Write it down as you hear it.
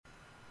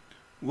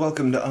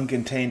Welcome to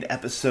Uncontained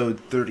episode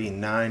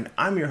 39.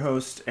 I'm your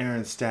host,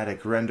 Aaron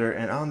Static Render,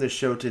 and on the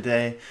show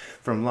today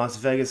from Las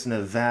Vegas,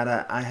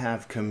 Nevada, I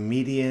have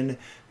comedian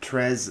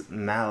Trez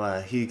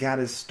Mala. He got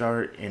his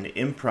start in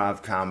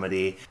improv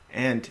comedy,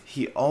 and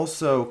he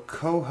also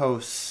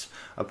co-hosts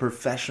a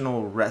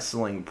professional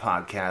wrestling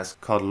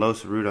podcast called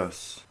Los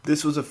Rudos.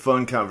 This was a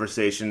fun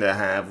conversation to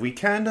have. We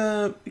kind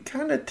of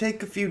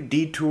take a few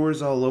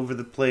detours all over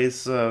the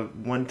place.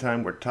 One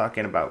time we're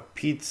talking about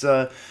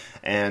pizza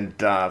and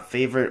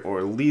favorite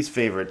or least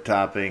favorite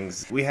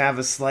toppings. We have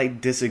a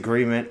slight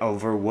disagreement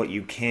over what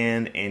you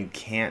can and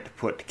can't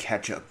put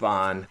ketchup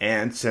on.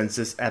 And since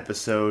this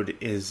episode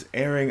is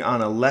airing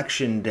on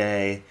election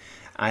day,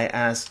 I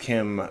asked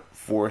him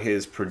for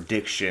his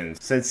predictions.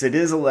 Since it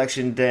is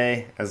election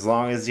day, as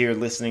long as you're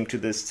listening to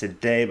this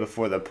today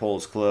before the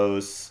polls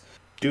close,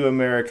 do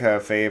America a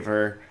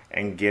favor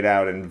and get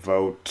out and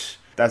vote.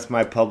 That's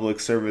my public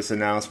service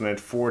announcement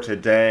for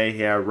today.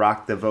 Yeah,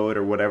 rock the vote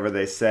or whatever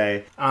they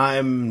say.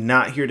 I'm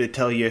not here to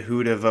tell you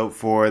who to vote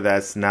for.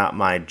 That's not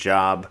my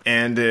job.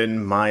 And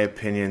in my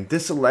opinion,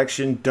 this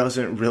election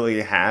doesn't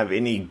really have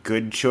any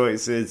good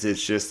choices.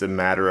 It's just a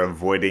matter of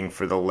voting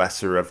for the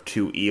lesser of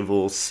two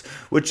evils,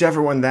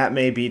 whichever one that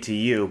may be to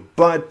you.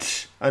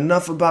 But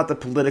enough about the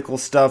political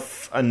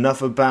stuff.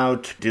 Enough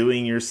about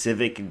doing your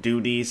civic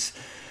duties.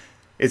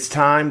 It's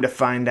time to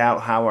find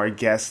out how our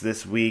guest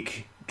this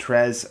week,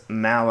 Trez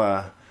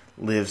Mala,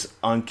 lives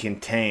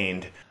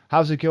uncontained.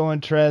 How's it going,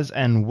 Trez?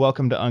 And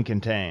welcome to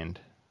Uncontained.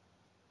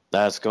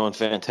 That's going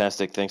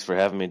fantastic. Thanks for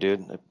having me,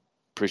 dude. I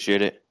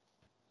appreciate it.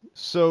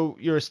 So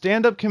you're a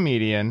stand-up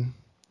comedian.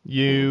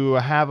 You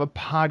have a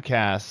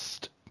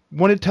podcast.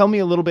 Want to tell me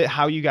a little bit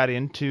how you got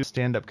into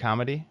stand-up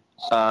comedy?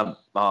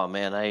 Oh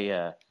man,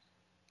 I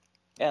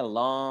got a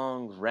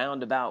long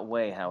roundabout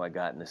way how I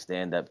got into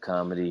stand-up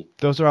comedy.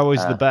 Those are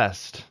always the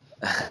best.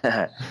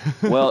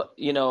 Well,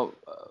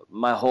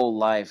 my whole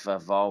life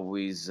I've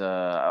always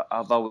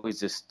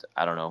just,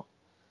 I don't know,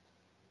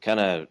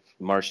 kind of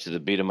marched to the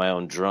beat of my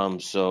own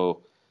drum.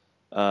 So,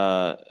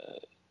 not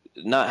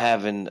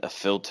having a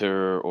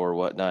filter or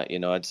whatnot,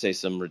 I'd say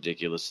some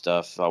ridiculous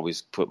stuff.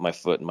 Always put my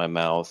foot in my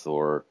mouth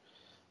or,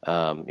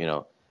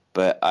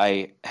 but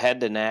I had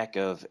the knack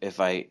of if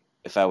I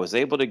was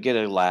able to get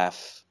a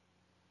laugh,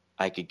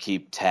 I could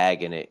keep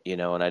tagging it,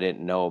 and I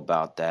didn't know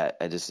about that.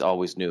 I just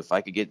always knew if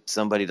I could get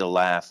somebody to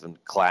laugh in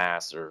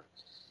class or,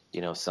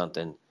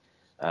 something,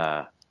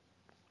 I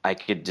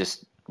could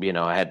just,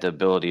 I had the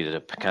ability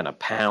to kind of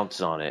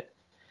pounce on it.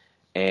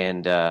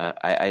 And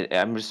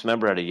I just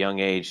remember at a young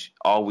age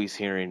always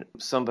hearing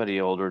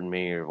somebody older than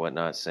me or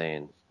whatnot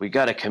saying, "We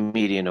got a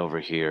comedian over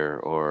here,"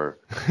 or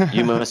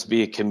 "You must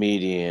be a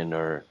comedian,"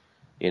 or,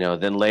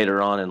 then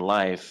later on in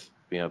life,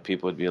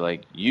 people would be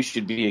like, "You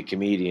should be a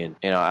comedian."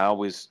 I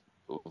always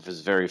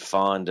was very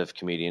fond of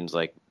comedians.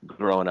 Like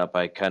growing up,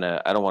 I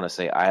don't want to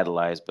say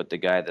idolized, but the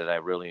guy that I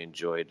really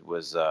enjoyed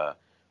was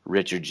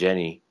Richard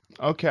Jenny.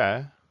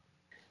 Okay.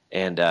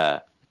 And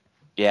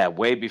yeah,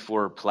 way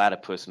before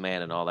Platypus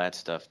Man and all that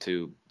stuff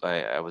too.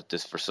 I was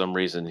just, for some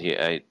reason,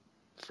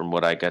 from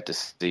what I got to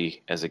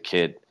see as a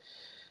kid,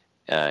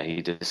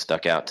 he just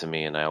stuck out to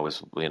me, and I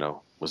always,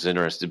 was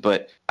interested.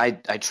 But I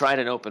tried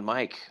an open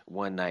mic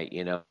one night,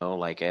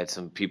 like I had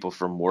some people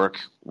from work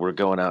were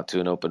going out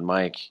to an open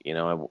mic.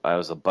 I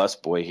was a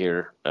busboy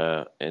here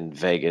in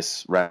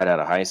Vegas right out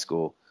of high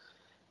school,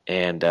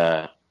 and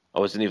I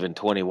wasn't even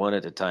 21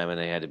 at the time, and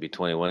they had to be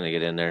 21 to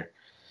get in there.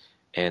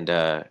 And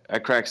I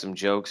cracked some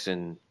jokes,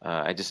 and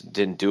I just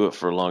didn't do it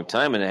for a long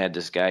time. And I had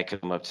this guy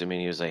come up to me,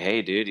 and he was like,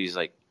 "Hey, dude," he's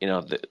like,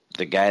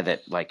 the guy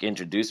that like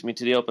introduced me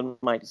to the open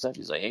mic and stuff.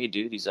 He's like, "Hey,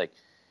 dude," he's like,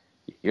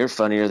 "You're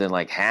funnier than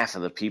like half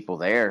of the people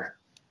there,"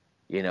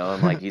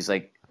 And like he's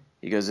like,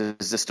 he goes,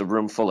 "It's just a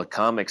room full of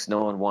comics.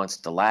 No one wants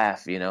to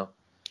laugh,"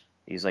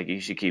 He's like, "You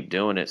should keep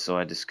doing it." So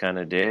I just kind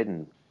of did,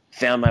 and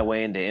found my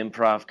way into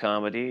improv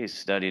comedy.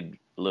 Studied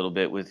a little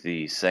bit with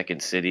the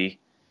Second City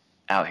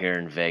out here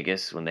in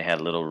Vegas when they had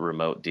a little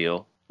remote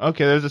deal.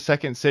 Okay, there's a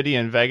Second City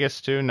in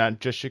Vegas too, not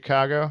just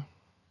Chicago?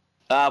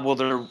 Well,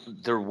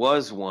 there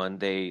was one.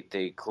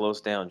 They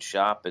closed down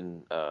shop,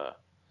 and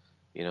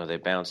they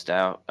bounced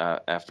out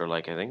after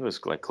I think it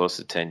was like close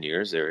to 10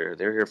 years. They're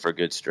here for a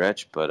good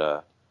stretch,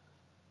 but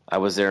I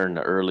was there in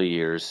the early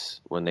years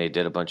when they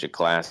did a bunch of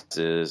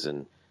classes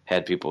and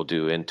had people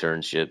do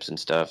internships and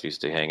stuff.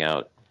 Used to hang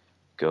out,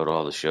 go to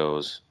all the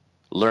shows,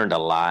 learned a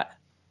lot.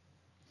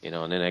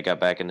 And then I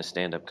got back into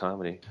stand-up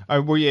comedy.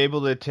 Were you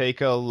able to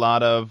take a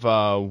lot of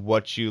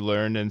what you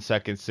learned in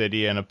Second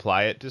City and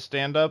apply it to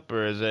stand-up,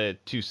 or is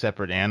it two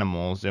separate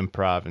animals,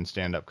 improv and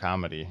stand-up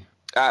comedy?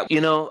 A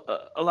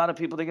lot of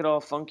people, they get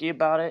all funky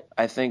about it.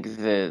 I think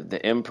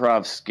the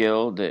improv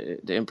skill,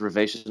 the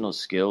improvisational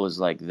skill is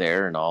like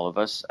there in all of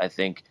us. I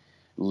think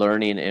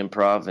learning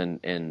improv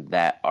in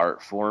that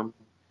art form,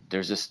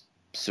 there's just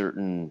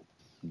certain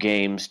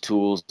games,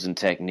 tools, and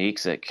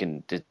techniques that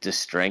can just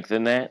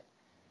strengthen that.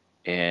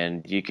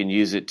 And you can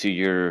use it to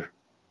your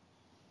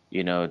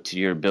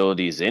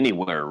abilities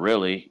anywhere,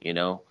 really. It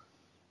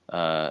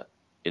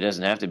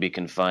doesn't have to be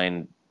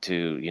confined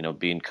to,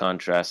 being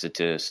contrasted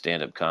to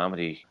stand-up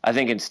comedy. I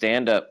think in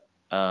stand-up,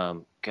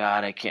 God,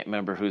 I can't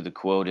remember who the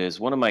quote is.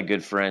 One of my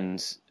good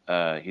friends,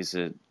 he's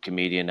a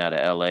comedian out of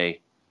L.A.,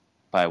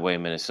 by way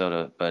of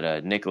Minnesota,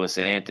 but Nicholas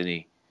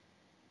Anthony,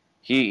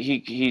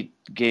 he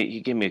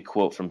gave me a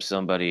quote from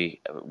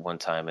somebody one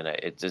time, and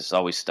it just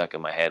always stuck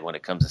in my head when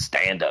it comes to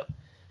stand-up.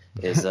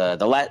 Is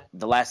the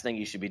last thing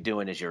you should be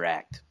doing is your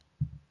act.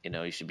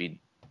 You should be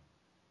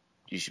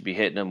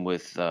hitting them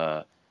with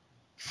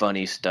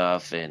funny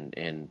stuff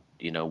and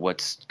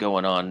what's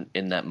going on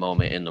in that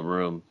moment in the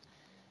room,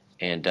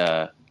 and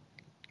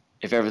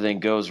if everything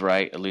goes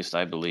right, at least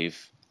I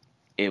believe,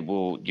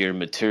 your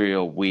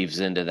material weaves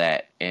into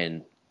that,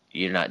 and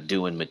you're not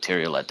doing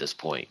material at this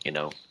point.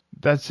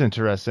 That's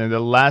interesting. The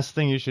last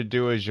thing you should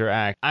do is your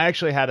act. I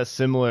actually had a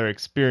similar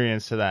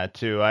experience to that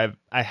too. I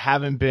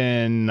haven't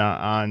been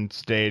on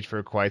stage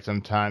for quite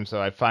some time,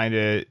 so I find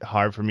it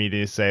hard for me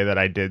to say that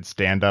I did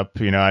stand up.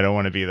 I don't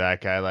want to be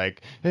that guy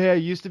like, hey, I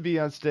used to be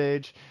on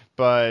stage.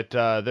 But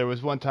there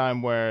was one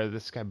time where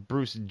this guy,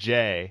 Bruce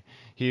J.,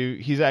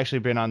 he's actually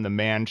been on The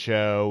Man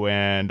Show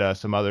and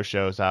some other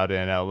shows out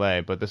in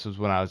L.A., but this was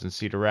when I was in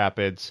Cedar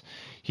Rapids.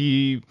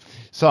 He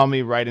saw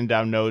me writing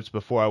down notes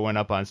before I went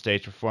up on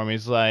stage to perform.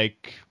 He's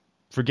like,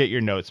 forget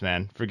your notes,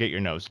 man. Forget your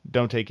notes.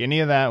 Don't take any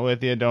of that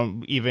with you.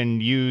 Don't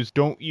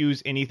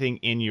use anything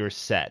in your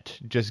set.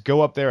 Just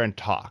go up there and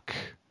talk.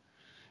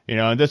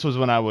 And this was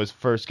when I was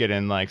first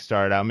getting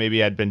started out.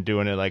 Maybe I'd been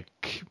doing it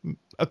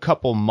a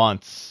couple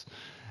months.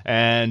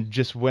 And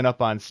just went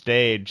up on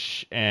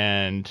stage,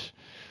 and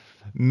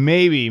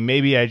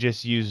maybe I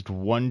just used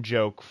one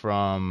joke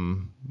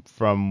from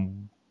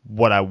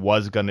what I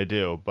was gonna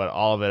do, but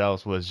all of it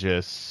else was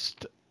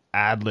just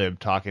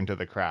ad-lib talking to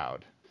the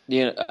crowd.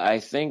 I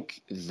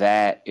think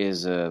that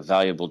is a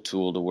valuable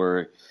tool to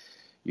where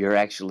you're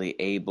actually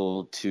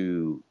able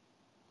to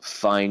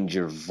find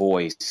your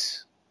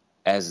voice,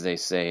 as they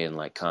say in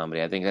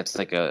comedy. I think that's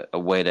a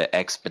way to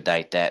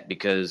expedite that,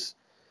 because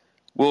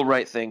we'll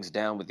write things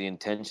down with the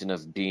intention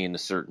of being a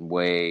certain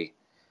way,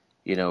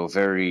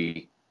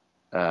 very,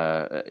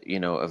 a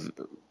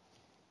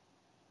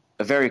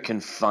very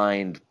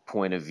confined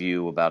point of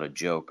view about a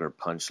joke or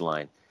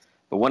punchline.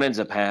 But what ends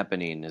up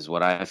happening is,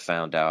 what I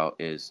found out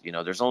is,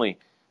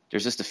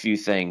 there's just a few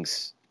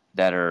things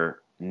that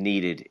are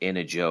needed in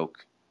a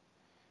joke,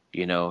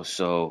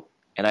 so,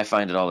 and I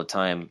find it all the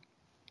time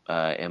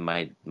in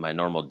my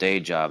normal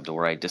day job, to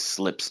where I just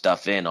slip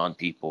stuff in on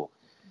people,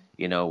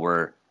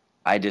 where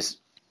I just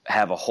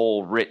have a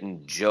whole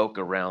written joke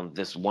around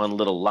this one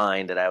little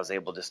line that I was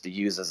able just to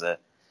use as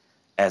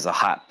a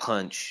hot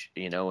punch,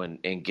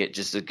 and get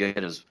just as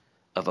good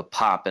of a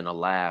pop and a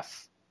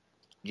laugh,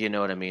 you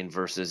know what I mean,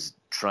 versus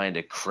trying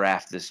to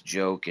craft this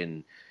joke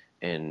and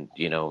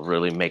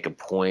really make a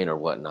point or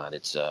whatnot.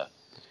 It's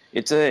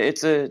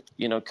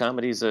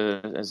comedy's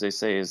as they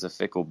say, is a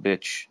fickle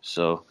bitch.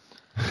 So,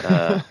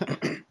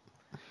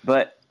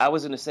 but I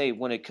was going to say,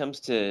 when it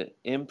comes to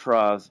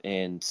improv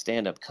and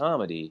stand-up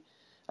comedy,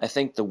 I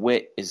think the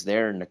wit is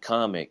there in the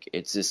comic.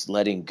 It's just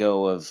letting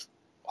go of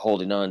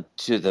holding on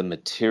to the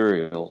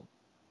material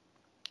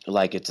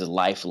like it's a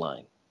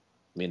lifeline.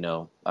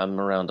 I'm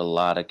around a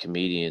lot of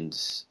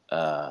comedians,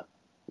 and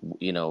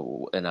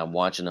I'm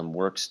watching them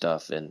work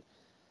stuff, and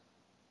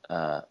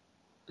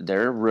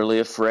they're really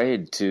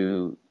afraid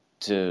to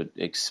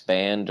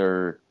expand,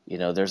 or,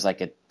 there's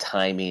a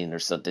timing or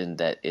something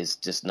that is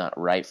just not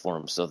right for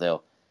them. So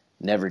they'll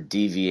never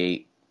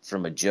deviate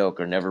from a joke,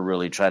 or never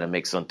really try to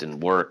make something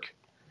work.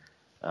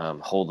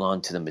 Hold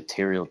on to the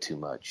material too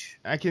much.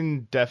 I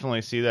can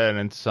definitely see that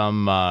in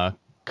some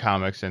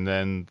comics, and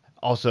then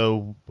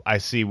also I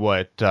see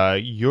what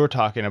you're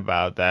talking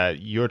about,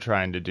 that you're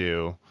trying to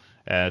do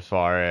as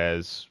far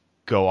as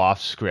go off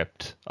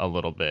script a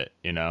little bit,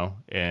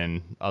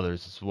 and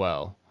others as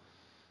well.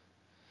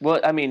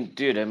 Well,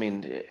 dude,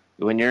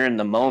 when you're in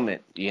the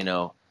moment,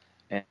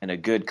 and a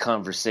good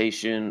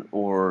conversation,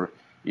 or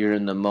you're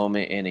in the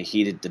moment in a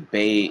heated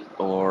debate,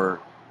 or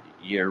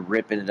you're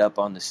ripping it up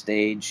on the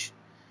stage,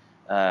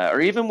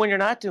 or even when you're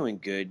not doing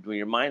good, when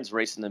your mind's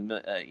racing,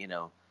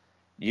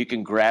 you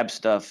can grab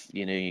stuff,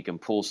 you can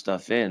pull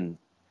stuff in,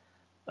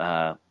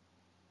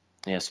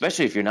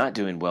 especially if you're not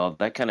doing well.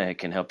 That kind of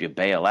can help you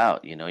bail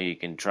out. You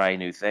can try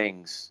new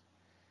things,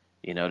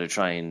 to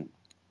try and,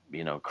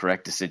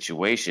 correct the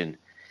situation.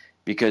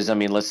 Because,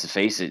 let's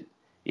face it,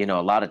 a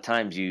lot of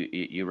times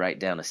you write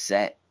down a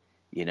set,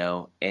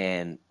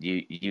 and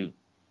you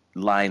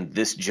line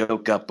this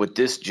joke up with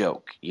this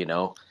joke,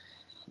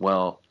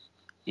 well,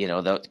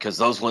 because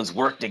those ones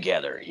work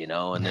together,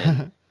 and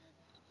then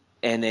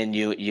and then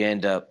you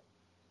end up,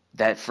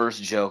 that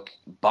first joke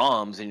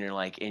bombs, and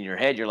you're in your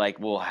head, you're like,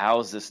 well,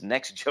 how's this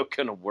next joke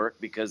going to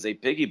work? Because they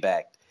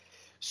piggybacked.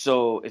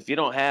 So if you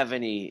don't have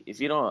any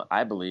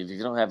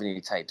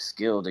type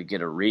skill to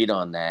get a read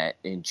on that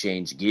and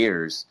change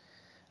gears,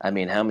 how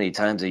many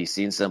times have you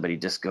seen somebody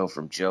just go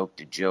from joke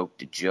to joke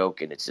to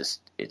joke, and it just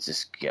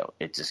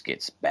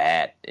gets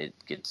bad. It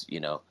gets,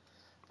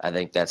 I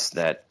think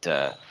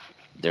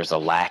there's a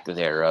lack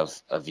there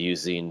of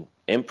using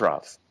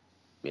improv.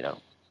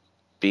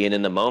 being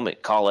in the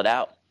moment, call it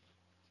out,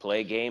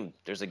 play a game.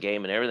 There's a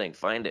game in everything.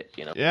 Find it,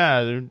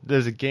 Yeah,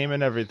 there's a game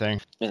in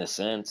everything. in a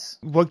sense.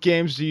 What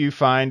games do you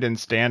find in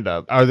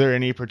stand-up? Are there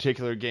any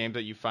particular games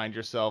that you find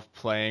yourself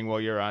playing while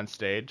you're on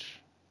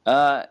stage?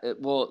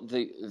 Well,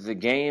 the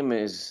game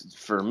is,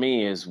 for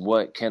me, is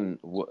what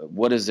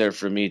is there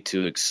for me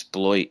to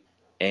exploit,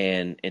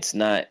 and it's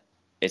not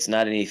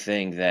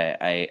anything that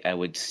I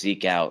would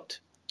seek out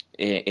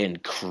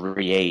and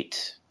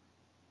create.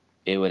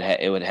 It would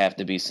have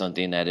to be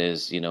something that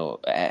is,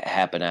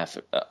 happen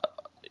after,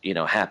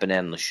 happen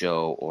on the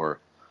show, or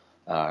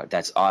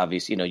that's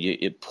obvious.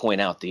 You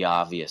point out the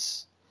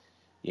obvious.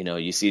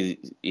 You see,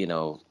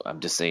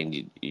 I'm just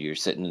saying, you're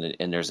sitting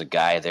and there's a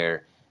guy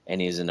there, and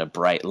he's in a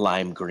bright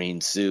lime green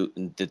suit,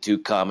 and the two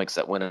comics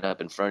that went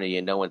up in front of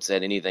you, no one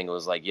said anything. It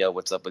was like, yo,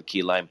 what's up with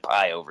key lime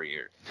pie over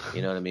here?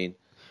 You know what I mean?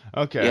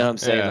 Okay. You know what I'm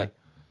saying? Yeah. Like,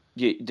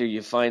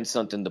 you find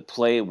something to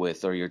play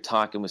with, or you're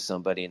talking with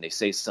somebody and they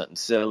say something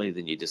silly,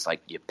 then you just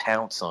you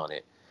pounce on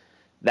it.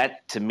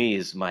 That to me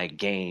is my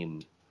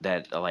game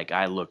that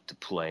I look to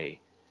play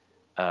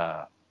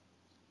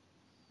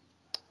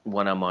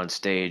when I'm on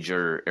stage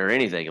or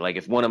anything. Like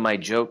if one of my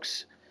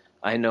jokes,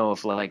 I know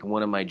if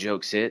one of my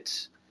jokes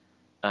hits,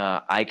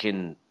 I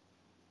can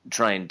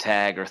try and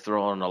tag or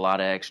throw on a lot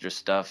of extra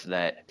stuff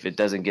that if it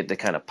doesn't get the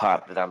kind of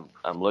pop that I'm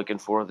looking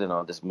for, then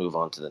I'll just move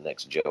on to the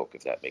next joke,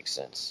 if that makes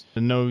sense.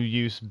 No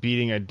use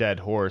beating a dead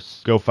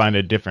horse. Go find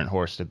a different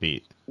horse to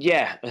beat.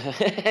 Yeah.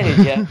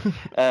 Yeah.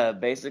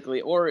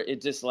 Basically, or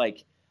it just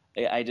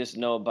I just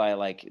know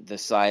by the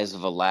size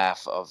of a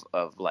laugh of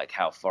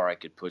how far I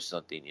could push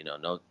something,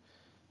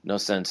 no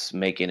sense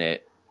making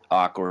it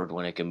awkward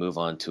when it can move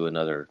on to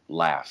another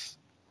laugh.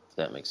 If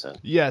that makes sense.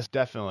 Yes,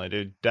 definitely,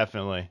 dude.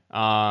 Definitely.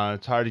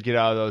 It's hard to get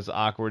out of those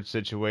awkward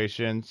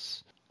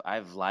situations.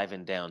 I've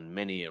livened down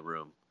many a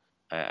room.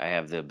 I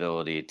have the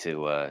ability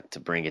to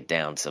bring it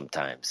down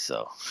sometimes.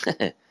 So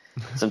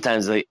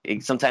sometimes it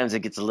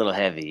gets a little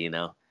heavy,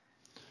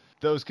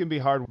 Those can be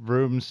hard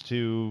rooms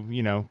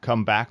to,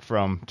 come back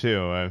from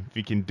too. If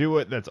you can do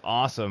it, that's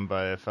awesome.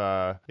 But if,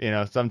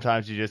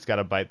 sometimes you just got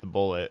to bite the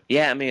bullet.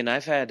 Yeah, I mean,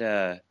 I've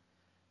had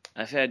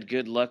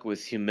good luck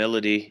with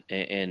humility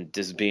and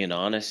just being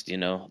honest,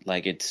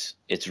 it's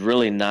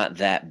really not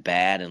that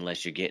bad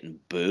unless you're getting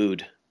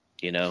booed,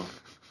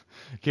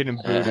 Getting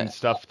booed and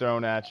stuff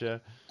thrown at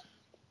you.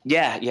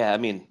 Yeah. I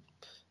mean,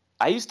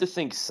 I used to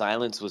think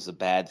silence was a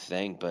bad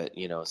thing, but,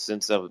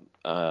 since I'm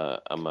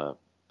a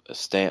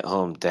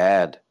stay-at-home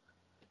dad,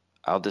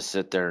 I'll just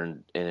sit there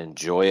and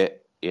enjoy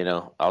it,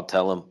 I'll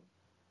tell them.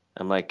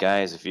 I'm like,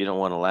 guys, if you don't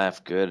want to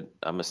laugh, good.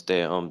 I'm a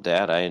stay-at-home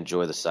dad. I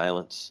enjoy the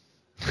silence.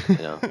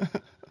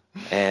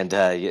 And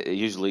you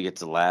usually get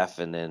to laugh,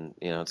 and then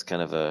it's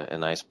kind of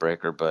an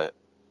icebreaker, but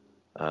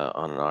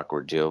on an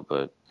awkward deal.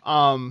 But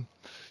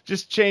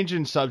just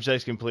changing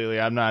subjects completely.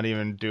 I'm not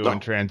even doing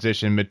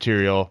transition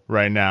material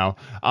right now.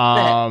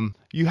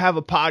 You have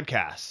a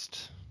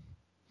podcast.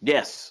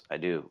 Yes, I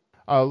do.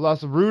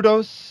 Los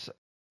Rudos.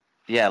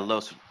 Yeah,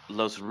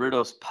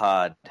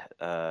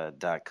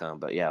 LosRudosPod.com.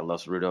 But yeah,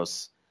 Los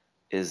Rudos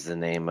is the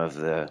name of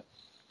the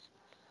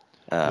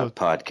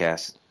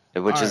podcast,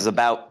 which is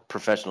about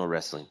professional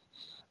wrestling.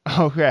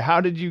 Okay,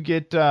 how did you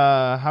get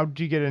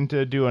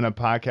into doing a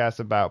podcast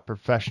about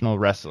professional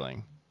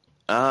wrestling?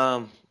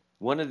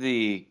 One of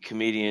the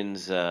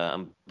comedians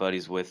I'm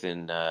buddies with,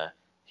 and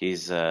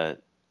he's homed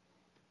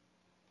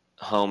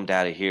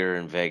out of here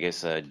in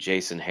Vegas,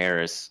 Jason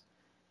Harris.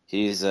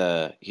 He's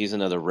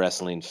another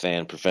wrestling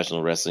fan,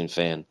 professional wrestling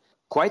fan,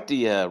 quite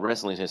the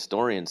wrestling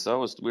historian.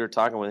 So we were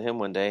talking with him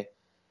one day,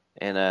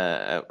 and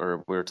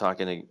we were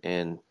talking,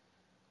 and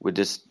we're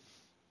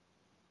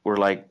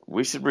like,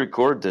 we should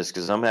record this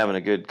because I'm having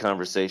a good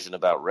conversation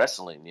about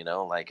wrestling,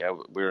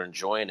 we're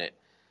enjoying it.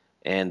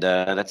 And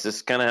that's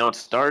just kind of how it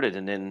started.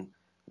 And then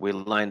we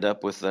lined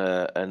up with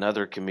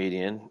another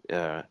comedian,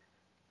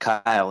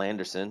 Kyle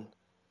Anderson,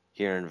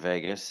 here in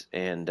Vegas.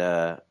 And,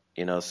 so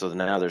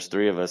now there's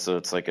three of us. So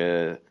it's like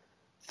a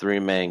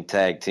 3-man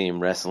tag team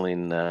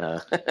wrestling.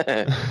 But,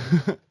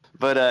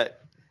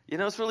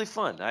 it's really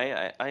fun.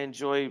 I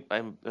enjoy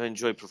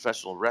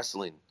professional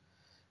wrestling.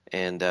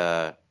 And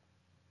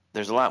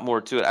there's a lot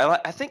more to it.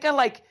 I think I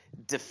like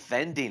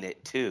defending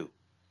it too,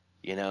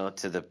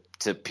 to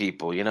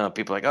people.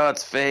 People are like, oh,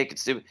 it's fake,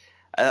 it's stupid.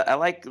 I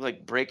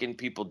like breaking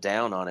people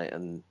down on it,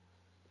 and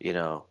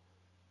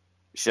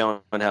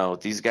showing how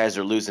these guys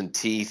are losing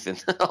teeth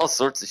and all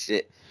sorts of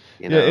shit.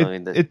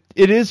 It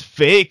is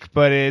fake,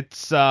 but it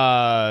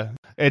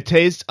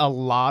takes a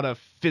lot of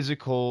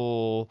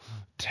physical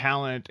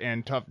talent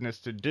and toughness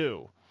to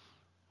do.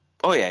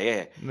 Oh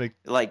yeah.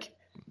 Like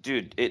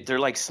dude, they're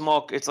like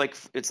small. It's like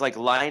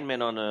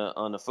linemen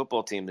on a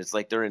football team. It's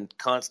like they're in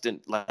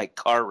constant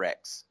car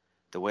wrecks.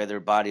 The way their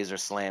bodies are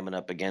slamming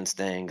up against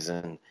things,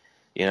 and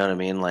you know what I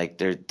mean. Like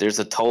there's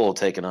a toll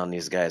taken on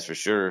these guys for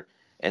sure.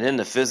 And then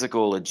the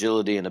physical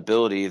agility and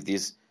ability of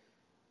these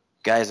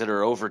guys that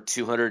are over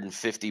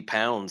 250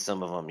 pounds.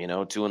 Some of them,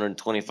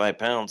 225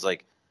 pounds.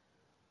 Like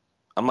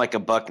I'm like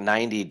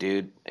 $190,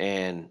 dude,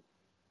 and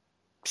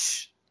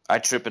I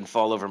trip and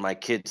fall over my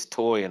kid's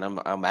toy and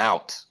I'm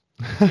out.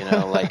 You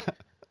know, like,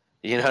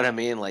 you know what I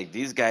mean? Like,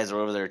 these guys are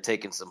over there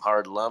taking some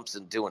hard lumps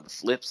and doing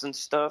flips and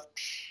stuff.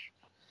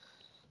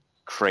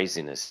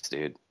 Craziness,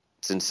 dude.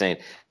 It's insane.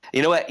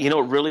 You know what? You know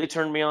what really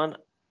turned me on?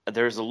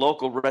 There's a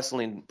local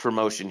wrestling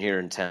promotion here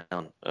in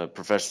town,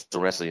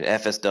 professional wrestling,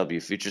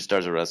 FSW, Future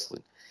Stars of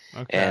Wrestling.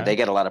 Okay. And they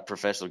got a lot of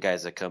professional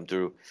guys that come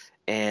through.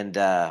 And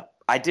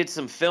I did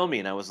some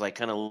filming. I was like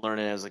kind of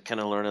learning. I was like kind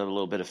of learning a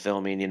little bit of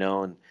filming, you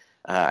know. And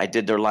I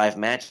did their live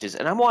matches.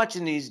 And I'm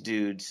watching these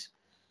dudes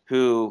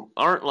who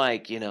aren't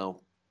like, you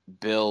know,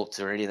 built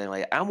or anything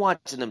like that. I'm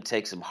watching them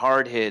take some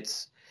hard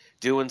hits,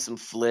 doing some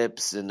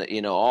flips, and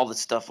you know, all the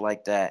stuff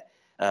like that.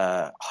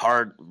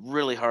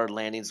 Really hard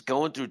landings,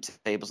 going through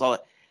tables, all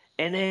that.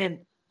 And then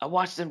I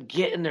watched them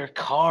get in their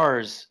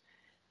cars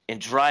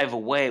and drive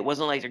away. It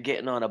wasn't like they're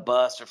getting on a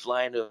bus or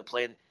flying to a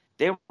plane.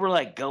 They were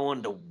like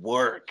going to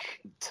work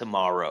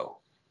tomorrow.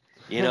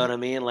 You know what I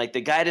mean? Like,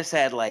 the guy just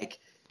had, like,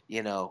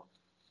 you know,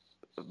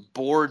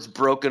 boards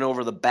broken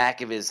over the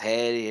back of his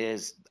head,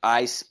 his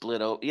eyes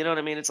split open. You know what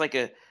I mean? It's like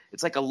a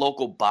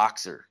local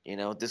boxer, you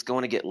know, just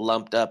going to get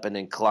lumped up and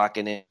then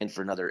clocking in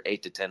for another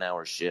 8 to 10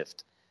 hour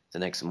shift the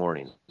next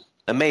morning.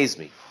 Amazed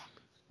me.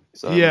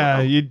 So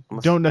yeah, you I'm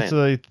a don't fan.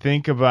 necessarily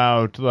think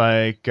about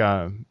like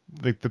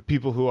the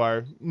people who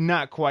are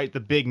not quite the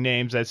big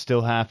names that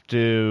still have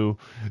to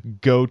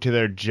go to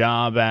their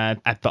job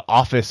at the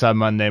office on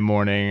Monday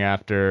morning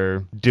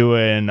after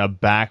doing a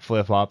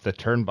backflip off the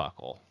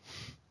turnbuckle.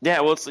 Yeah,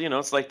 well, it's, you know,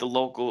 it's like the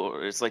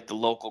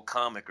local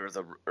comic or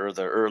the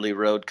early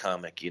road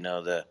comic. You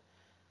know,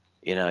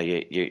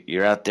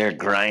 you're out there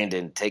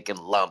grinding, taking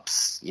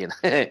lumps. You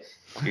know,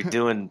 you're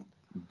doing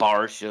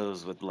bar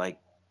shows with like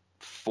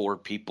 4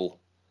 people.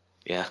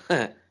 Yeah.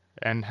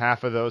 And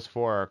half of those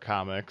 4 are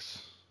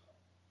comics.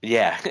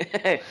 Yeah.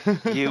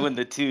 You and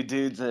the 2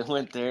 dudes that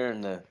went there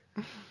and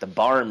the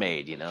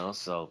barmaid, you know,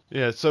 so.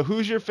 Yeah, so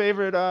who's your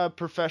favorite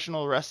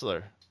professional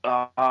wrestler?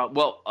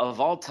 Well, of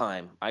all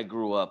time, I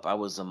grew up, I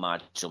was a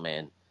Macho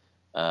Man,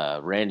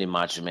 Randy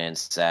Macho Man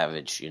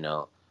Savage, you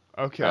know.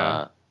 Okay.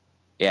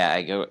 Yeah,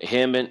 I go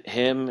him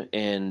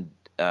and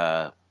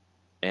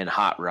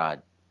Hot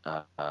Rod,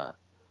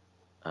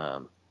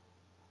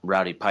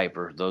 Rowdy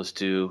Piper, those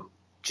 2,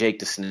 Jake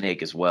the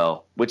Snake as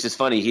well, which is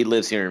funny. He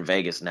lives here in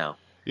Vegas now.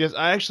 Yes,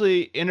 I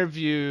actually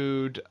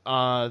interviewed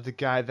the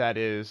guy that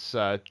is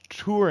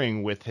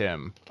touring with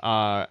him,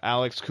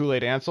 Alex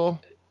Kool-Aid Ansel.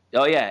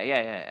 Oh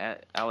yeah.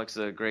 Alex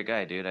is a great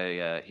guy,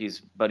 dude. He's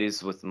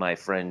buddies with my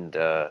friend,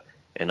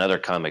 another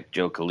comic,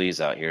 Joe Calise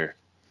out here.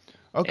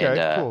 Okay,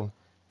 And, cool.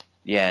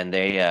 Yeah, and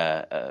they,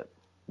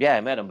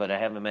 I met him, but I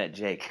haven't met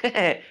Jake.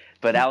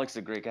 But Alex is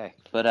a great guy.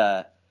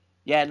 But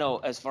yeah, no,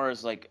 as far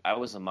as like, I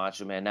was a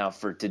Macho Man. Now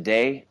for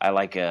today, I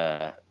like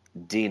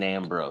Dean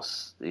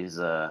Ambrose. He's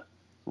a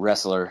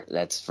wrestler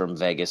that's from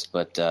Vegas,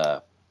 but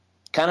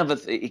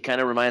he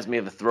kind of reminds me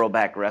of a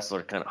throwback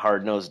wrestler, kind of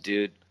hard-nosed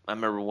dude. I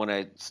remember when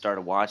I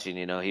started watching,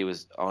 you know, he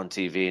was on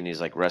TV and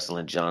he's like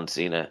wrestling John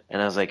Cena,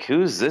 and I was like,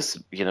 who's this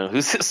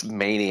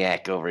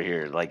maniac over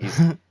here? Like,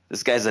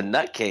 this guy's a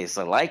nutcase.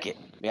 I like it.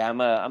 Yeah,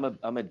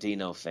 I'm a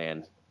Dino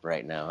fan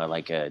right now. I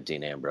like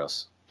Dean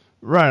Ambrose.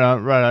 Right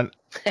on.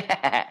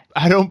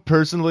 I don't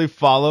personally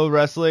follow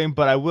wrestling,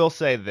 but I will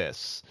say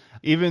this.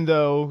 Even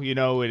though, you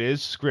know, it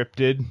is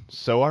scripted,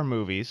 so are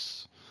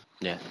movies.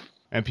 Yeah.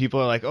 And people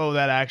are like, oh,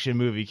 that action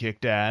movie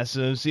kicked ass.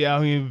 See how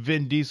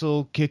Vin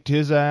Diesel kicked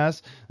his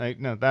ass? Like,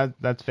 no,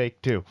 that's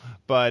fake too.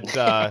 But,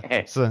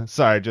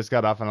 sorry, just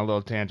got off on a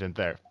little tangent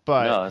there.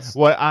 But No,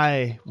 what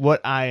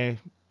I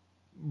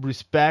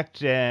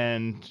respect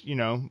and, you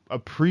know,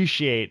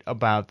 appreciate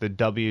about the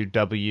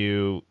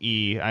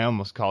WWE, I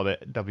almost called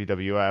it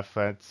WWF.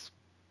 That's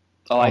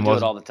I do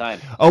it all the time.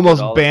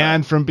 Almost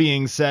banned from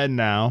being said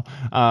now.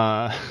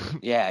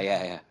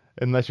 Yeah.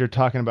 Unless you're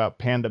talking about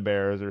panda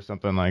bears or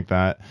something like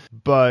that.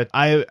 But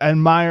I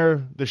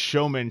admire the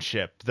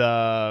showmanship,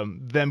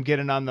 them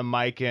getting on the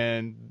mic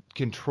and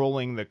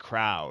controlling the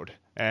crowd.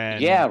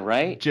 And yeah,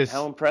 right?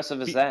 How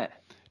impressive is that?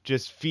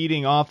 Just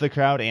feeding off the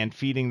crowd and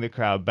feeding the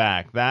crowd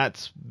back.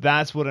 That's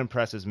what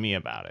impresses me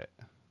about it.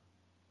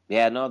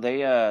 Yeah, no,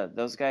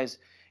 those guys,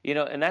 you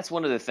know, and that's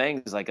one of the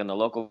things, like in the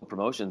local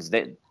promotions,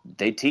 they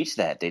teach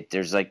that.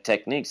 There's like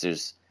techniques.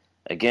 There's,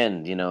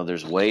 again, you know,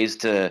 there's ways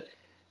to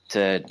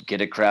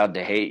get a crowd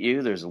to hate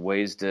you. There's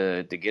ways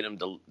to get them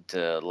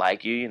to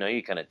like you. You know,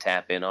 you kind of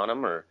tap in on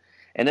them, or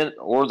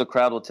the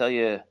crowd will tell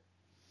you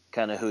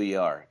kind of who you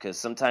are. Because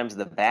sometimes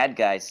the bad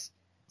guy's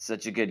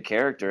such a good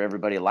character,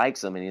 everybody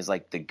likes him, and he's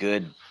like the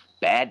good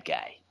bad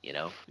guy. You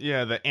know?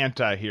 Yeah, the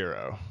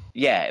anti-hero.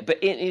 Yeah,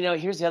 but you know,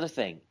 here's the other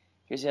thing.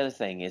 Is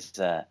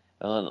I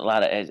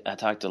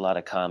talk to a lot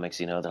of comics.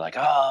 You know, they're like,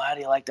 oh, how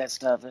do you like that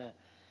stuff? And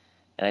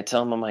I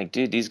tell them, I'm like,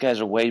 dude, these guys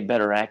are way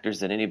better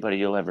actors than anybody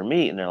you'll ever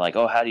meet. And they're like,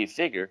 oh, how do you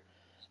figure?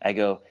 I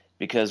go,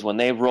 because when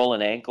they roll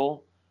an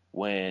ankle,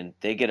 when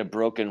they get a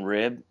broken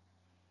rib,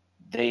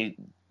 they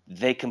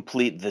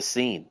complete the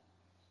scene.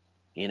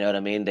 You know what I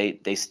mean?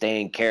 They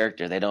stay in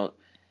character. They don't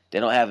they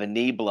don't have a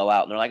knee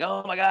blowout, and they're like,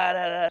 oh my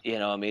god, you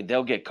know, I mean,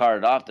 they'll get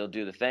carted off, they'll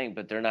do the thing,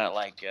 but they're not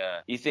like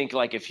you think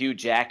like if Hugh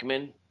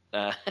Jackman,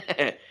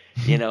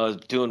 you know, is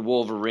doing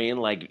Wolverine,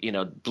 like, you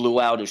know, blew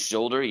out his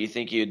shoulder, you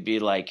think he'd be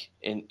like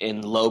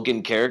in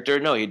Logan character?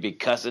 No, he'd be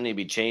cussing, he'd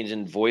be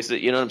changing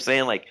voices. You know what I'm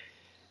saying? Like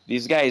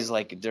these guys,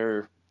 like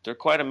they're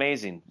quite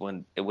amazing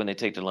when they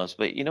take their lumps.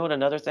 But you know what?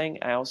 Another thing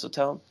I also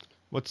tell them.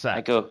 What's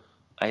that?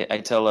 I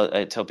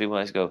tell people,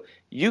 I go,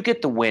 you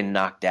get the wind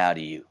knocked out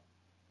of you.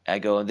 I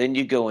go, and then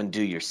you go and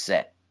do your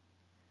set.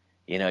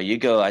 You know, you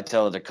go, I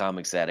tell other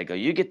comics that. I go,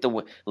 you get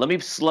let me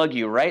slug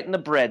you right in the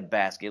bread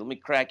basket. Let me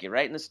crack you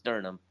right in the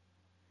sternum.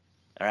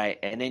 All right,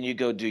 and then you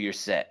go do your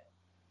set.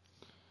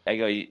 I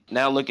go,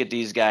 now look at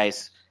these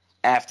guys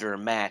after a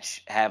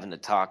match having to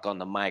talk on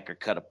the mic or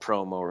cut a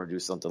promo or do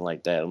something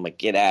like that. I'm like,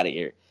 get out of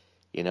here.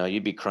 You know,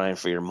 you'd be crying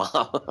for your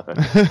mom.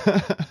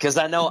 Because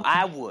I know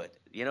I would.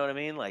 You know what I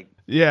mean? Like,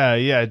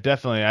 yeah,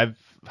 definitely. I've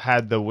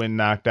had the wind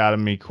knocked out of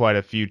me quite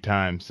a few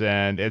times,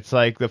 and it's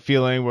like the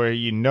feeling where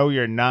you know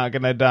you're not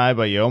gonna die,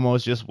 but you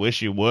almost just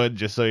wish you would,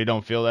 just so you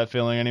don't feel that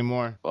feeling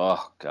anymore.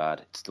 Oh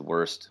God, it's the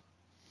worst.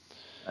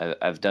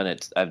 I've done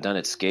it. I've done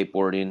it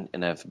skateboarding,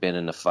 and I've been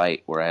in a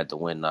fight where I had the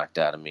wind knocked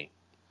out of me.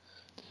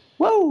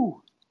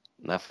 Whoa,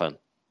 not fun.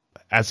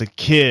 As a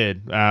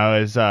kid, I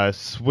was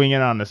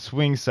swinging on the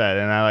swing set,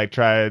 and I like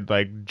tried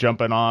like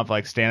jumping off,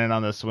 like standing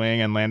on the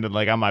swing, and landed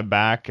like on my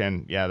back,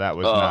 and yeah, that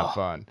was not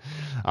fun.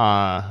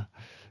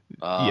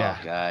 Oh yeah.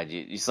 God,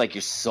 it's like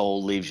your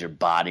soul leaves your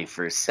body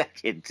for a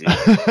second, dude.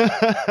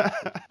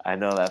 I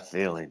know that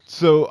feeling.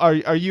 So,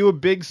 are you a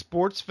big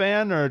sports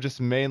fan or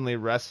just mainly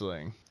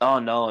wrestling? Oh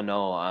no.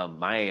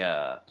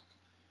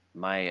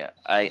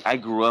 I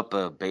grew up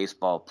a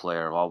baseball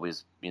player. I've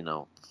always, you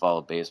know,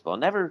 followed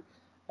baseball.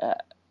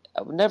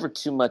 I was never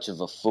too much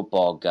of a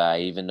football guy,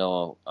 even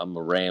though I'm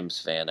a Rams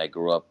fan. I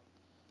grew up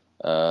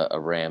a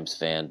Rams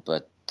fan,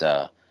 but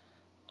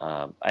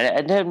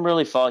I didn't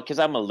really follow because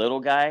I'm a little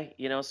guy,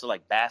 you know. So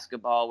like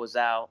basketball was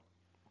out,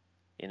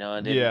 you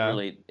know.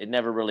 It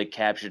never really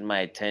captured my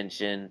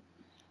attention.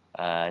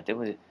 So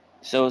it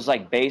was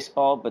like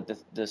baseball, but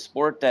the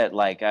sport that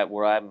like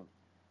I'm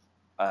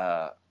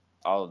a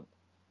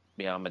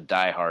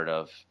diehard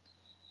of,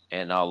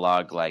 and I'll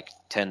log like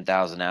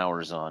 10,000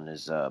 hours on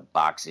is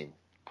boxing.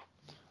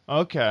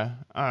 Okay,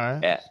 all right.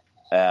 Yeah,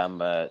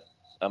 I'm a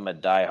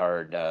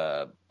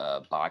diehard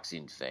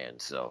boxing fan.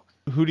 So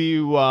who do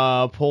you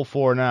pull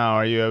for now?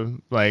 Are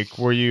you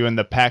were you in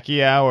the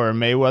Pacquiao or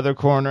Mayweather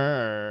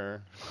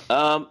corner? Or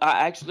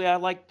I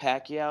like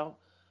Pacquiao.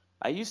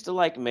 I used to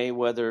like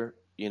Mayweather,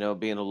 you know,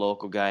 being a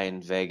local guy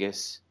in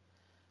Vegas.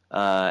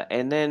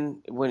 And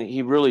then when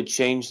he really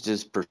changed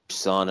his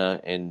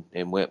persona and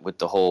went with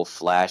the whole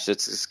flash,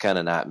 it's kind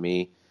of not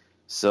me.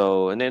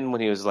 So, and then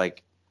when he was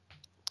like,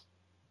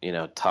 you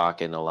know,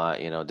 talking a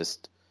lot, you know,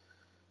 just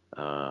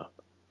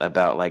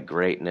about like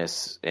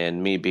greatness,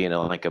 and me being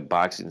like a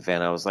boxing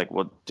fan, I was like,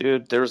 well,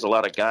 dude, there's a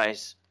lot of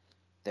guys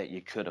that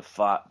you could have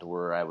fought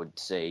where I would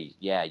say,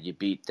 yeah, you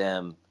beat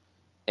them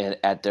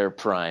at their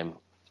prime.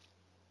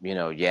 You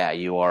know, yeah,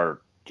 you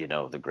are, you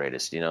know, the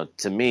greatest. You know,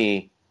 to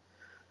me,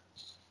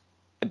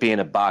 being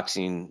a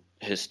boxing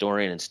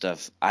historian and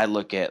stuff, I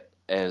look at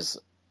as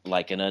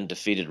like an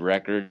undefeated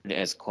record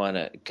as kind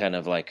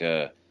of like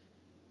a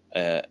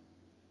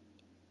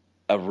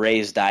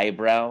raised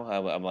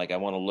eyebrow. I'm like, I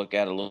want to look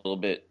at it a little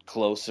bit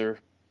closer,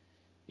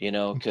 you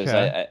know, because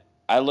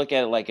I look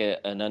at it like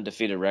an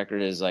undefeated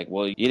record is like,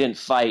 well, you didn't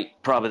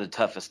fight probably the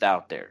toughest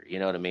out there, you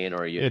know what I mean?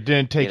 Or it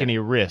didn't take any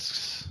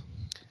risks.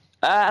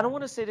 I don't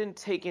want to say didn't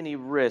take any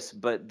risks,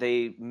 but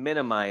they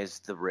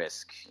minimized the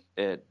risk,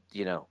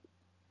 you know,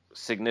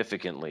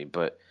 significantly.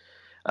 But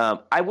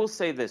I will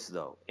say this,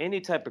 though.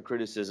 Any type of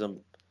criticism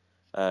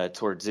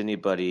towards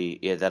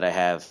anybody that I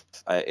have,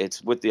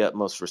 it's with the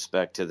utmost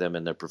respect to them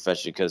and their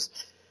profession, because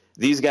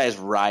these guys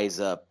rise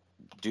up,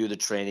 do the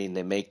training,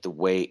 they make the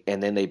weight,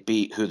 and then they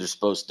beat who they're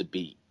supposed to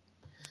beat.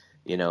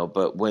 You know,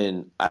 but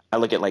when I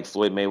look at like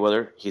Floyd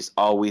Mayweather, he's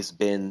always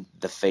been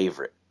the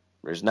favorite.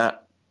 There's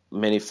not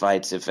many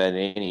fights, if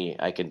any,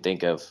 I can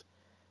think of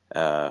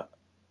right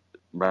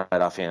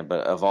offhand,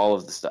 but of all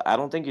of the stuff, I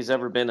don't think he's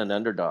ever been an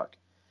underdog.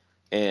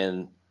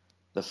 And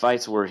the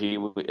fights where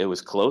it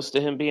was close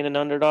to him being an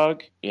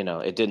underdog, you know,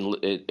 it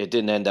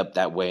didn't end up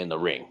that way in the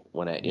ring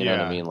when you know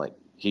what I mean? Like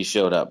he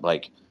showed up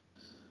like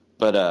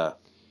there's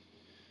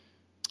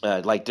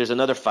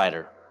another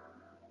fighter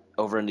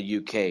over in the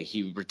UK.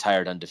 He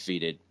retired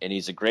undefeated, and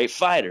he's a great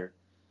fighter.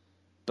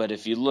 But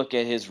if you look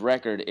at his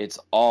record, it's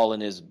all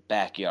in his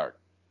backyard.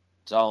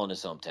 It's all in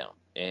his hometown.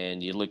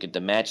 And you look at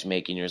the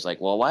matchmaking, you're just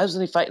like, well, why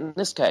wasn't he fighting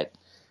this guy?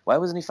 Why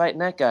wasn't he fighting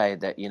that guy?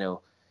 That, you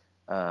know,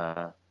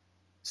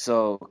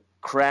 so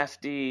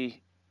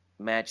crafty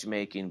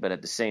matchmaking, but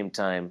at the same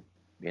time,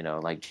 you know,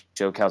 like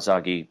Joe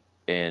Calzaghe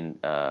and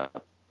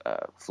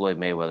Floyd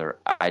Mayweather,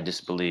 I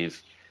just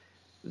believe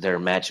their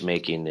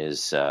matchmaking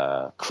is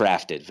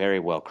crafted, very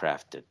well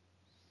crafted.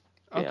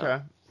 Okay.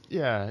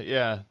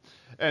 Yeah.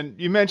 And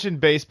you mentioned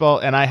baseball,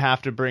 and I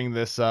have to bring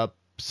this up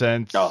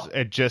since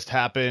it just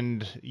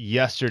happened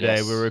yesterday.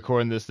 Yes. We're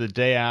recording this the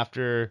day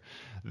after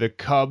the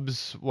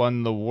Cubs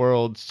won the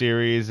World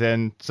Series,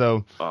 and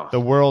so the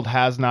world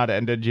has not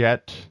ended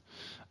yet.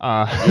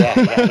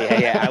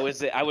 Yeah.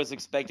 I was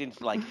expecting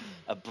like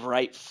a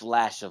bright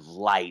flash of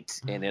light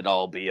and it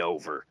all be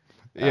over.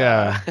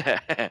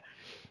 Yeah.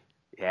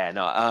 Yeah.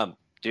 No.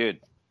 Dude,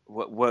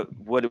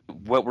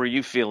 what were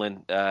you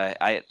feeling?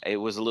 It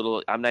was a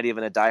little. I'm not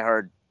even a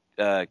diehard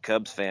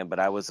Cubs fan, but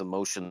I was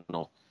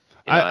emotional.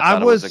 I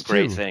thought it was a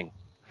great thing.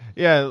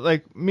 Yeah,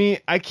 like me,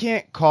 I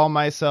can't call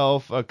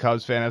myself a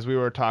Cubs fan, as we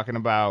were talking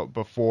about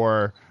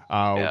before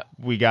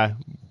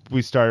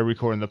we started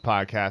recording the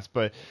podcast.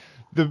 But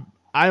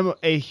I'm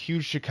a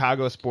huge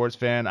Chicago sports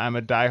fan. I'm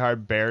a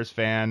diehard Bears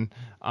fan,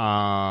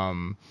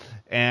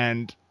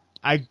 and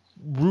I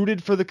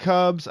rooted for the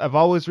Cubs. I've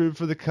always rooted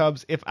for the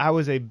Cubs. If I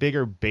was a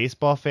bigger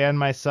baseball fan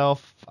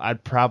myself,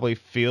 I'd probably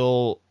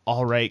feel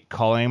all right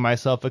calling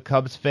myself a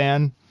Cubs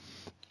fan.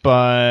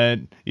 But,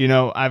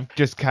 I've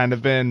just kind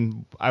of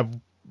I've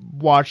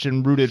watched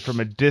and rooted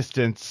from a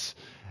distance,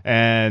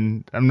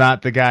 and I'm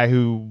not the guy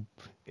who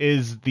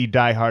is the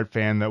diehard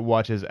fan that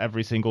watches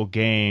every single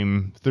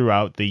game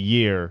throughout the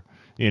year,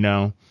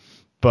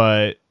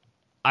 But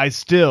I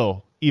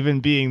still,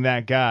 even being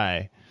that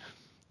guy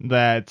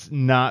that's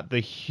not the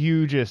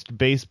hugest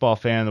baseball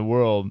fan in the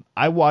world,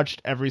 I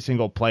watched every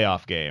single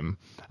playoff game.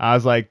 I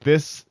was like,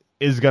 this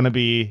is going to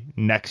be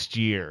next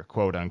year,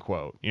 quote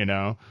unquote,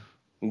 Yeah.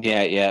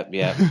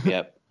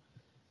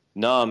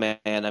 No, man.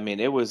 I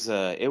mean, it was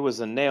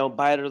a nail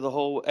biter the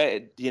whole.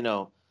 As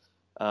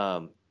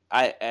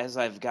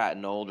I've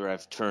gotten older,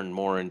 I've turned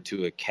more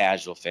into a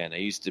casual fan. I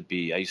used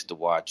to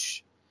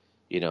watch,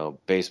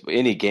 baseball,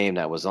 any game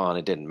that was on.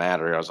 It didn't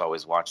matter. I was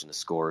always watching the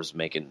scores,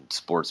 making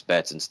sports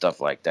bets and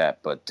stuff like that.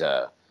 But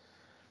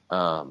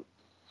now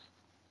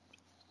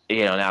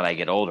that I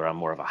get older, I'm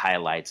more of a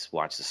highlights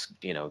watch. This,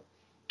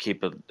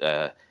 keep an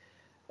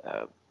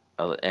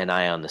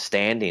eye on the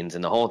standings,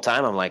 and the whole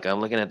time I'm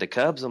looking at the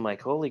Cubs. I'm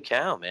like, holy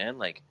cow, man!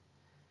 Like,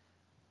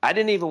 I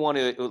didn't even want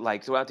to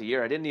throughout the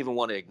year. I didn't even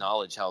want to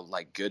acknowledge how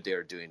good they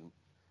were doing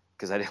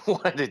because I didn't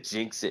want to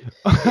jinx it. You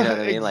know what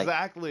I mean?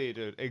 Exactly,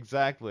 dude.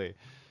 Exactly.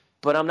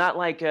 But I'm not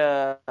like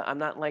I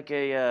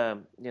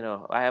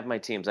have my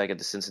teams. I get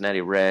the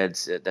Cincinnati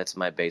Reds. That's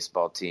my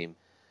baseball team.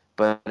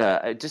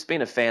 But just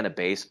being a fan of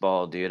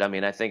baseball, dude. I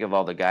mean, I think of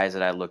all the guys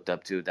that I looked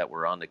up to that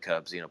were on the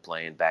Cubs,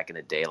 playing back in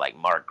the day, like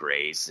Mark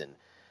Grace and.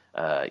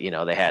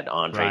 They had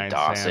Andre Ryan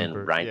Dawson,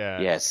 Sandberg,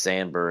 right?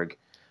 Sandberg.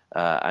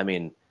 I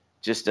mean,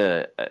 just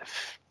the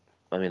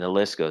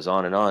list goes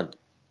on and on.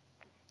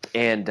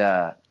 And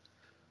I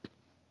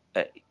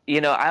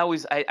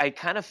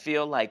kind of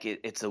feel like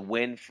it's a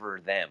win for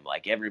them,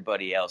 like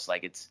everybody else.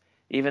 Like it's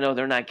even though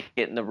they're not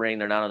getting the ring,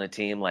 they're not on the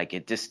team. Like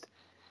it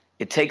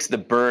takes the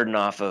burden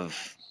off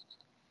of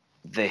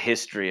the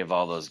history of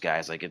all those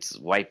guys. Like it's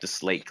wiped the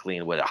slate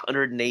clean.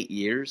 108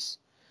 years.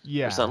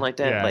 Yeah, or something like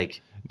that. Yeah.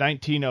 Like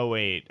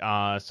 1908. It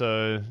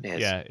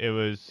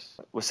was.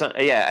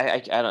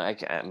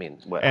 I mean,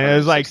 what? And it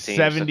was like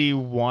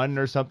 71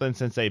 or something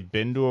since they've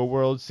been to a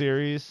World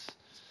Series,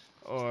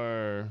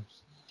 or.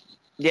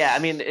 Yeah, I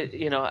mean,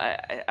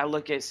 I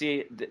look at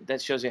that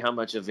shows you how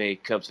much of a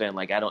Cubs fan.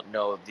 Like, I don't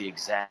know the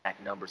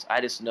exact numbers. I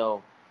just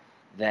know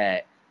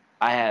that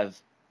I have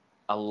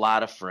a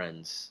lot of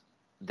friends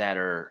that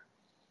are,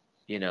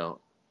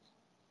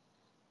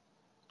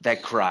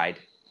 that cried.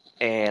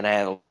 And I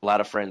have a lot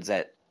of friends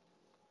that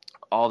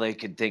all they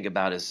could think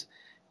about is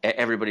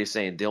everybody's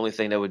saying the only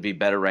thing that would be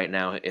better right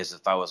now is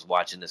if I was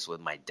watching this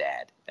with my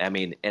dad. I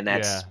mean, and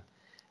it's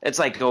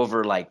like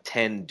over like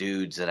 10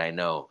 dudes that I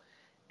know.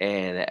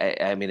 And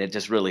I mean, it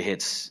just really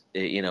hits,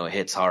 it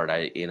hits hard.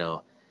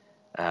 You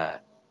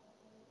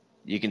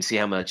can see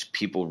how much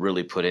people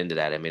really put into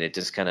that. I mean, it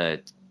just kind of,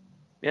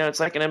 it's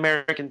like an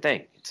American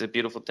thing. It's a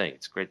beautiful thing.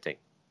 It's a great thing.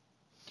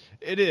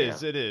 It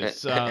is. It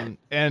is. And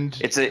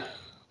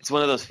it's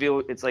one of those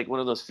feel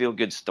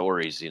good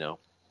stories,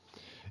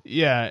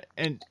 Yeah,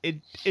 and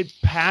it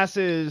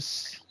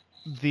passes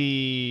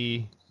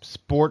the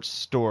sports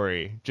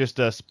story, just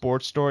a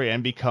sports story,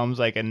 and becomes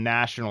like a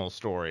national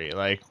story,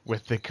 like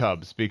with the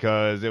Cubs,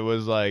 because it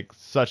was like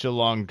such a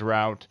long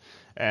drought,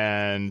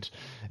 and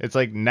it's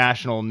like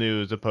national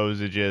news opposed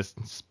to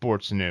just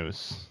sports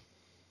news.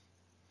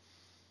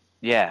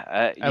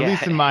 Yeah, at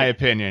least in my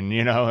opinion,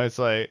 it's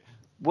like.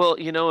 Well,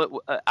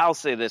 I'll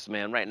say this,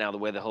 man. Right now, the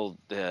way the whole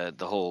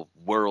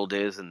world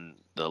is and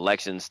the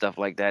election and stuff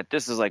like that,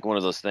 this is like one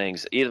of those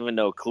things. Even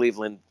though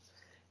Cleveland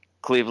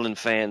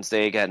fans,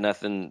 they got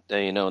nothing,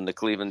 and the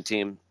Cleveland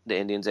team, the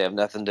Indians, they have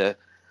nothing to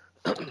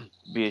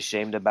be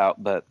ashamed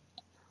about. But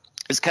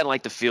it's kind of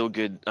like the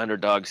feel-good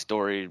underdog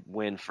story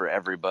win for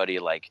everybody,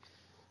 like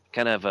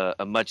kind of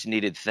a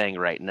much-needed thing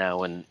right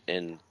now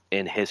in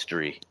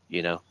history,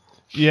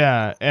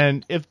 Yeah,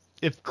 and if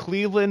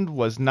Cleveland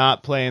was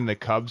not playing the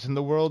Cubs in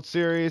the World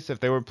Series,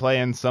 if they were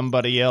playing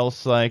somebody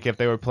else, like if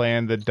they were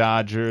playing the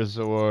Dodgers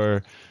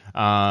or,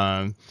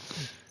 I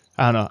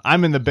I don't know.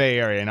 I'm in the Bay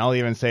Area, and I'll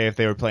even say if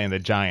they were playing the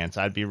Giants,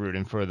 I'd be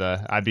rooting for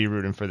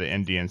the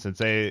Indians since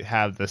they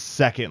have the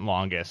second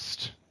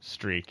longest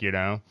streak, you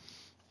know.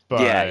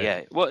 But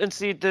Yeah. Well, and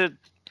see,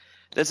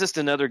 that's just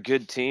another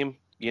good team.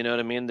 You know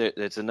what I mean?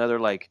 It's another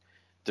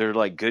they're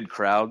like good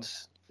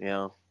crowds. You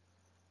know,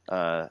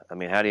 I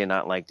mean, how do you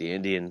not like the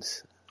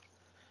Indians?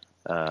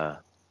 You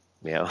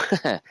know,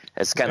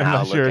 that's kind of how I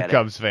I'm not look sure at a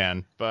Cubs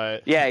fan,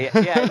 but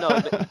Yeah.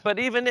 No, but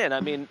even then,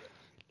 I mean,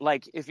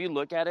 like if you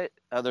look at it,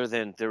 other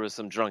than there was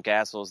some drunk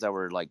assholes that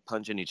were like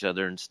punching each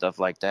other and stuff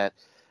like that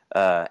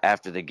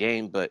after the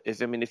game. But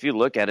if you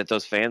look at it,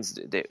 those fans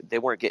they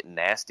weren't getting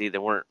nasty. They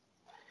weren't.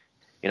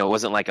 You know, it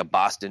wasn't like a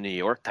Boston, New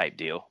York type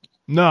deal.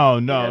 no,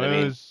 You know what I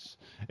mean?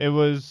 it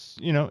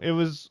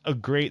was a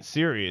great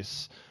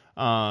series,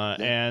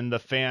 and the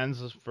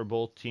fans for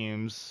both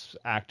teams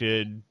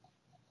acted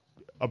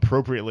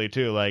appropriately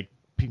too, like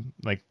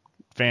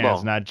fans,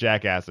 Well, not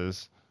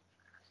jackasses.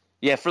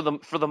 yeah, for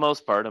the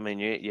most part. I mean,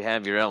 you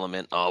have your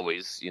element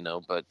always, you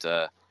know, but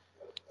you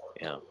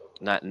know,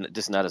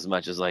 not as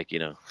much as like, you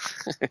know,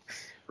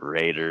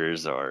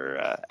 Raiders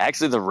or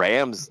actually the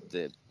Rams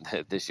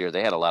this year.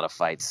 They had a lot of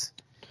fights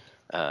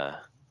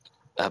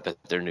up at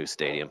their new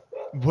stadium.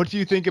 What do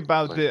you think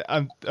about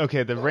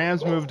the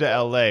Rams moved to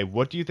LA.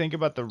 What do you think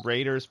about the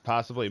Raiders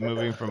possibly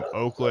moving from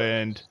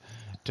Oakland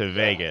to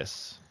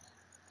Vegas?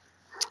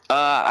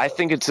 I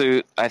think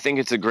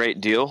it's a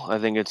great deal. I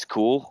think it's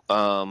cool.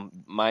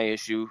 My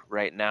issue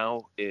right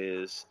now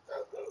is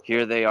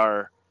here they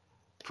are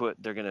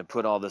they're going to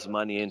put all this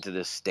money into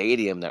this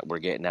stadium that we're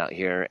getting out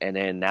here, and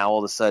then now all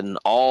of a sudden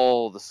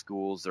all the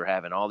schools are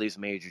having all these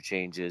major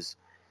changes,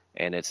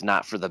 and it's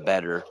not for the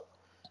better.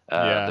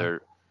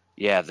 They're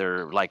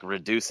like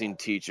reducing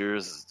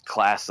teachers,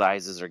 class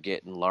sizes are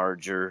getting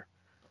larger.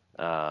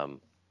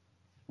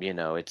 You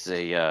know, it's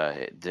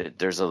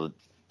there's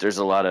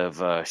a lot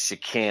of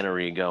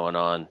chicanery going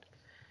on,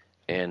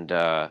 and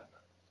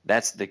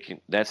that's the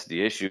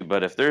issue.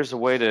 But if there's a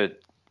way to,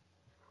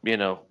 you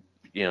know,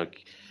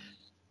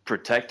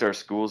 protect our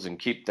schools and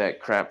keep that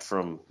crap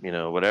from, you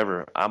know,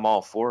 whatever, I'm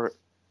all for it.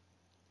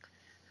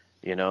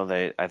 You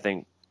know, I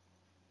think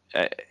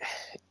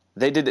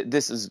they did it.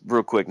 This is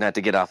real quick, not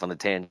to get off on the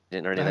tangent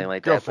or anything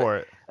like that. Go for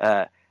it.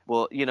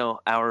 Well, you know,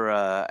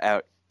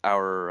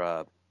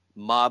 our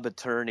mob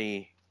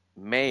attorney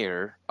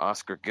mayor,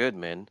 Oscar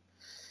Goodman,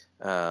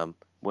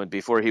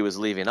 before he was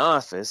leaving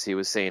office, he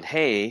was saying,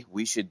 "Hey,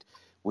 we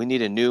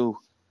need a new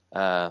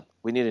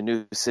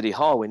city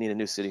hall. We need a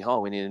new city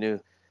hall. We need a new,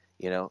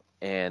 you know."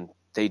 And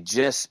they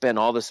just spent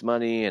all this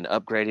money and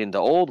upgrading the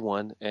old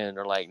one, and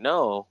they're like,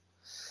 "No."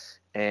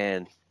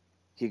 And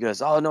he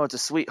goes, "Oh no, it's a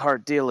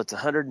sweetheart deal. It's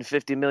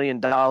 $150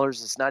 million.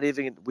 It's not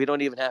even. We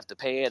don't even have to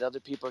pay it. Other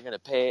people are going to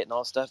pay it and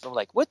all stuff." And I'm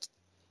like, "What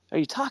are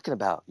you talking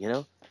about?" You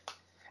know?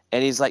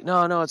 And he's like,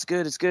 "No, it's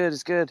good. It's good.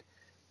 It's good."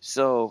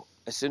 So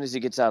as soon as he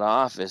gets out of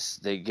office,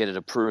 they get it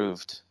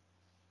approved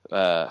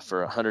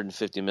for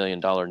 $150 million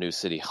new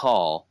city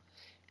hall,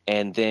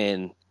 and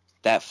then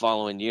that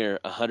following year,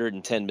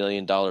 $110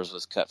 million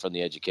was cut from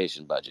the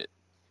education budget.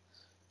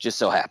 Just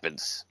so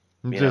happens,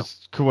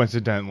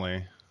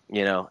 coincidentally.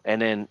 You know,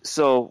 and then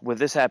so with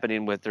this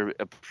happening, with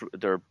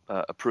they're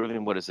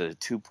approving what is it,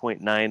 $2.1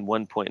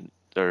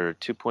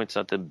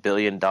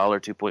 billion,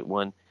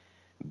 $2.1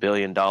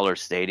 billion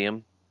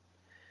stadium,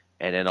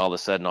 and then all of a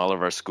sudden, all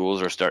of our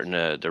schools are starting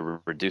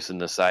they're reducing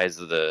the size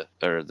of the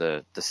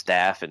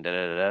staff and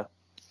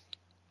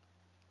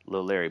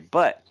Little Larry.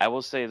 But I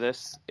will say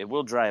this: it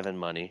will drive in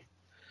money.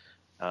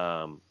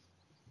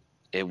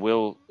 It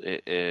will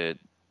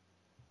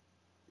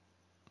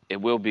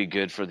be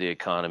good for the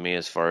economy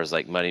as far as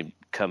like money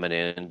coming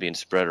in and being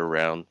spread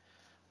around.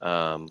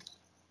 And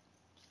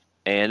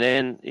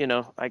then, you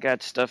know, I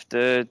got stuff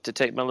to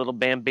take my little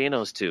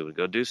bambinos to and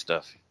go do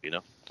stuff, you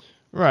know.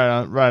 Right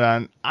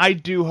on. I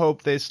do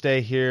hope they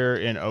stay here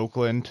in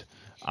Oakland.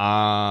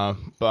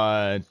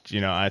 But,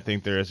 you know, I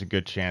think there is a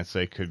good chance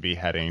they could be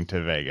heading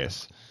to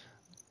Vegas.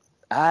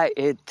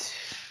 I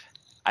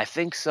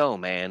think so,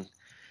 man.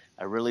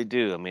 I really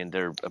do. I mean,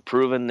 they're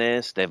approving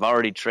this. They've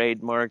already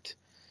trademarked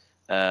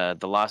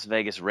the Las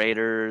Vegas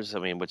Raiders. I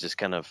mean, which is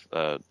kind of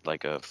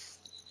like a,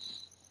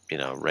 you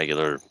know,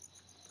 regular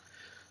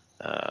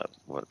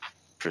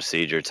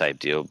procedure type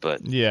deal.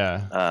 But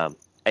yeah,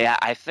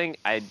 I think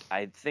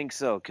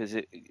so, because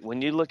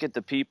when you look at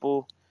the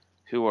people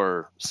who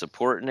are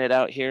supporting it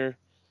out here,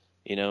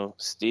 you know,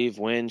 Steve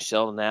Wynn,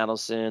 Sheldon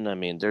Adelson. I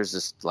mean, there's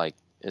just like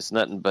it's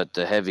nothing but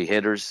the heavy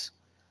hitters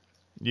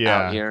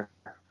out here.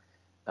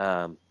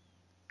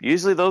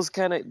 Usually those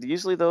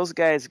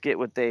guys get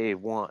what they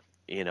want,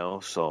 you know.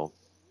 So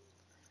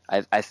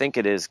I think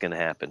it is going to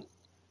happen.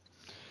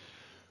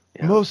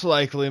 Yeah. Most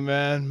likely,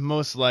 man.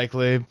 Most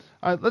likely.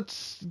 All right,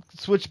 let's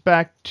switch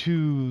back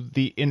to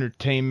the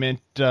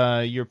entertainment.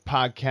 Your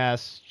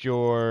podcast,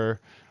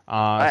 your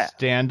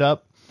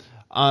stand-up.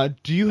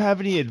 Do you have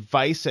any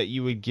advice that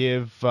you would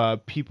give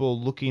people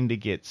looking to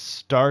get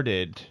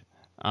started,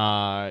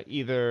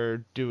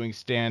 either doing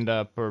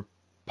stand-up or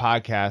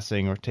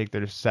podcasting, or take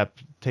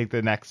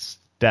the next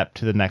step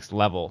to the next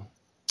level?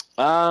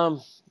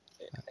 Um,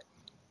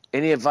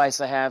 any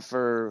advice I have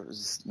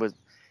with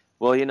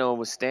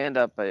stand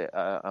up,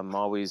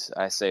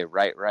 I say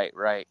right, right,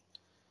 right.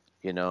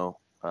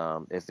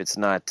 If it's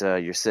not,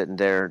 you're sitting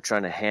there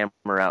trying to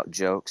hammer out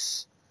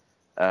jokes,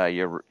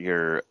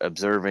 you're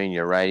observing,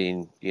 you're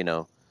writing,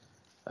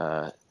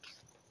 uh,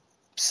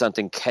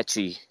 something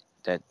catchy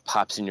that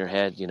pops in your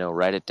head,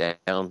 write it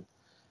down.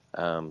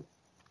 Um,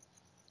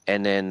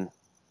 and then,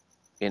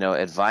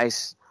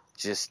 advice,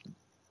 just,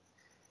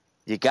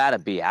 you gotta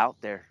be out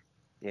there,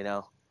 you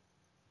know,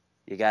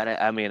 you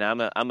gotta,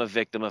 I'm a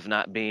victim of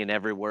not being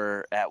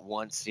everywhere at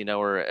once,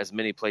 or as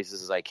many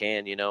places as I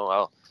can,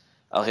 I'll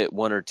hit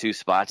one or two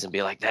spots and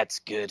be like, that's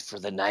good for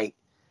the night,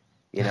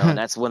 and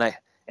that's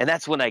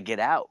when I get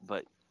out.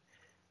 But,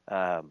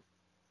 um,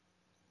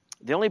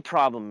 the only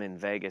problem in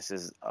Vegas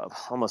is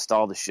almost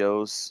all the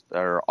shows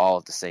are all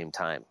at the same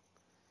time.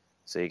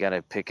 So you got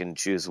to pick and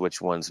choose which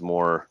one's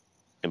more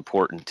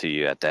important to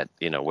you at that,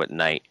 what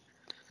night.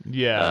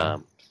 Yeah.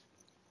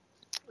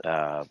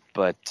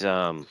 But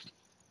yeah,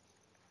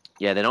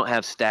 they don't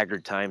have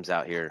staggered times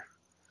out here.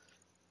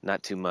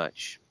 Not too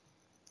much.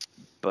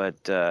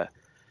 But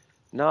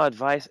no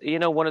advice.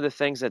 One of the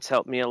things that's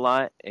helped me a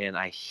lot, and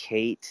I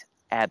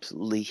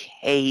absolutely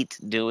hate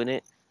doing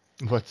it,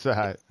 What's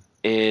that?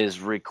 is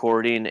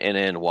recording and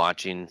then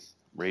watching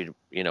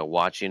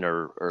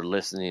or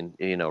listening,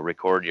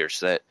 record your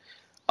set,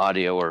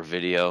 audio or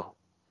video,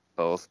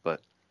 both. But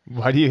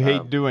Why do you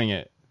hate doing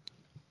it?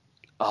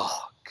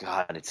 oh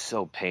God, it's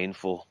so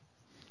painful.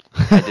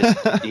 I just,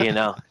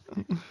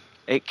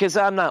 because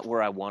I'm not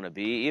where I want to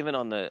be, even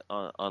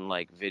on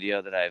like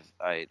video that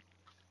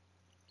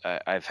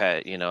I've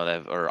had,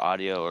 or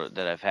audio or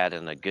that I've had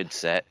in a good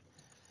set.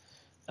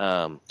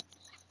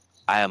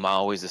 I am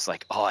always just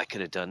like, oh, I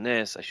could have done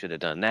this, I should have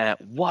done that.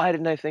 Why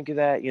didn't I think of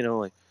that?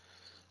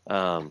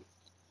 I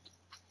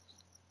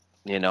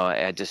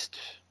just,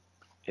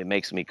 it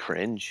makes me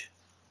cringe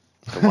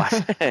to watch.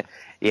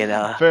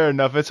 Fair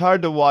enough. It's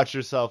hard to watch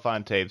yourself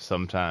on tape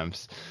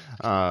sometimes,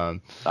 but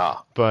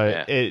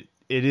yeah. it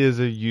is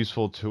a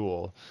useful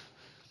tool.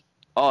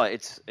 Oh, when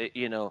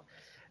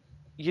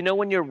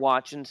you're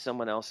watching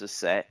someone else's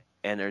set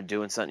and they're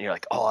doing something, you're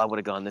like, oh, I would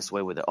have gone this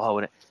way with it. Oh, I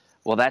would have.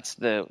 Well, that's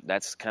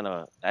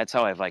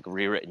how I've like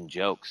rewritten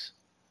jokes.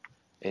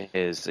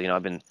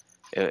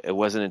 It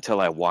wasn't until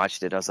I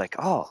watched it I was like,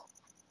 oh,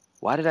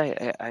 why did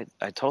I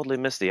totally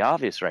missed the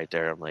obvious right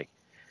there. I'm like,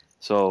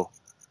 so,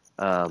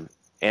 and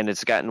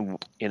it's gotten,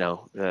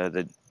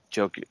 the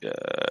joke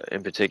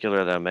in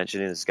particular that I'm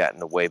mentioning has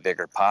gotten a way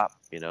bigger pop,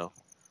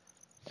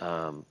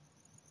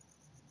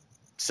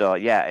 so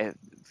yeah,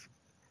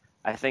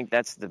 I think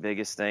that's the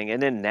biggest thing.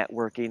 And then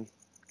networking,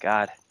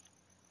 God,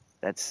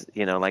 that's,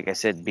 like I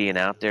said, being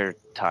out there,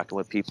 talking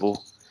with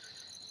people,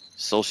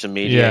 social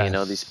media,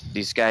 Yes.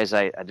 these guys,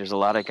 there's a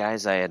lot of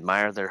guys I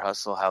admire their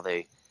hustle, how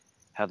they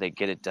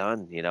get it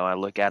done. I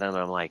look at them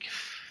and I'm like,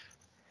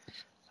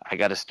 I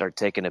got to start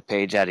taking a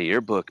page out of your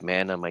book,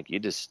 man. I'm like, you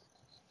just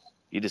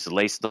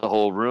lace the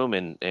whole room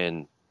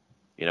and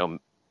you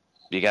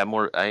got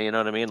more, you know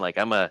what I mean? Like,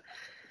 I'm a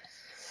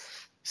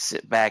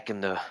sit back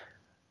in the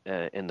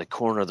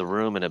corner of the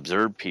room and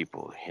observe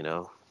people,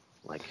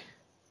 like,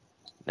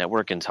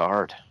 networking's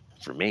hard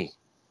for me.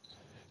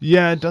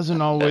 Yeah, it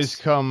doesn't always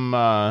come.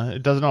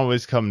 It doesn't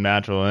always come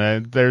natural.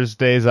 And there's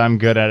days I'm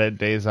good at it,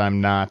 days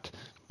I'm not.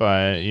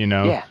 But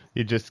Yeah.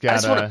 you just gotta. I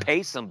just want to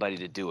pay somebody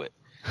to do it.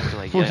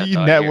 Like, Will you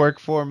network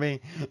for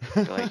me?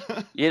 Like,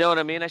 you know what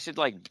I mean? I should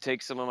like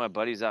take some of my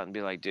buddies out and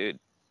be like, dude,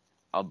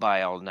 I'll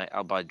buy all night.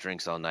 I'll buy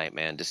drinks all night,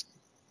 man. Just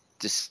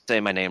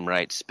say my name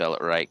right, spell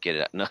it right, get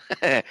it. No,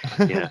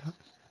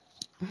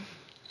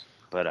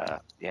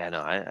 But yeah,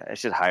 no, I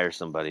should hire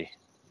somebody.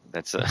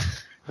 That's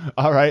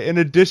All right. In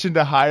addition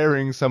to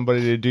hiring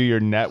somebody to do your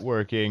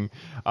networking,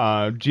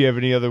 do you have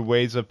any other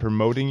ways of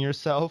promoting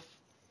yourself?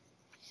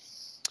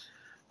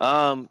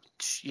 I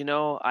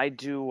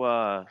do.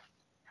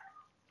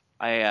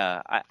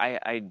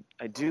 I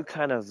do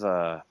kind of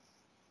a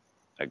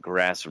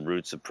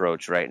grassroots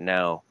approach right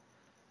now.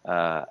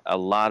 I've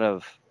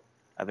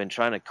been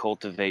trying to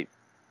cultivate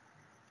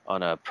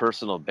on a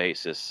personal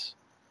basis.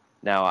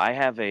 Now I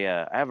have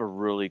a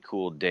really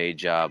cool day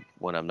job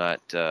when I'm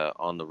not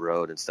on the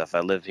road and stuff.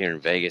 I live here in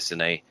Vegas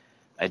and I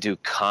do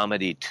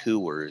comedy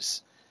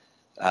tours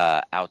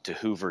out to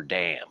Hoover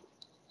Dam.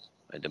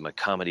 I'm a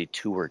comedy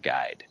tour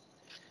guide.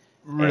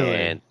 Really?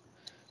 And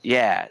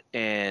yeah,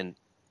 and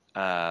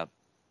so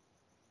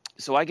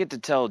I get to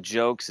tell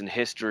jokes and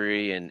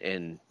history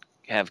and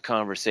have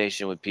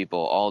conversation with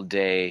people all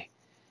day.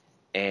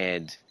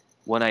 And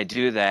when I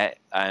do that,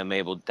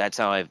 that's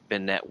how I've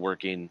been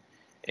networking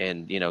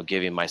and,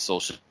 giving my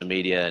social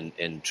media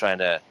and trying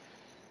to,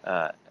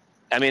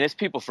 it's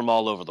people from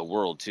all over the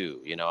world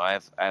too. I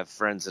have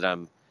friends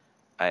that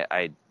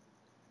I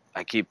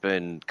keep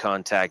in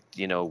contact,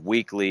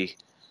 weekly,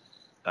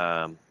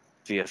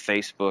 via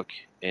Facebook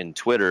and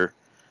Twitter,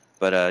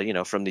 but,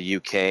 from the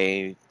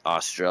UK,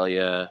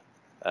 Australia,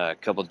 a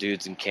couple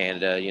dudes in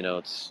Canada,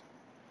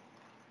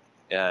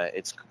 I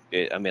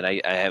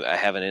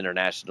have an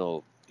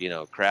international,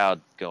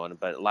 crowd going,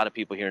 but a lot of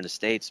people here in the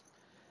States.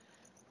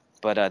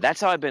 But that's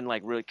how I've been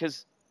like really,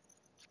 because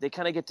they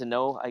kind of get to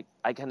know,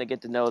 I kind of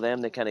get to know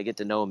them. They kind of get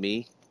to know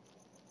me.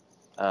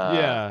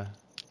 Yeah.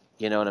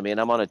 You know what I mean?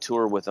 I'm on a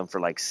tour with them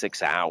for like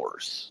 6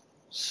 hours.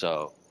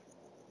 So,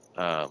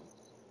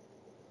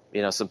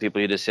 some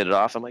people, you just hit it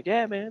off. I'm like,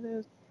 yeah,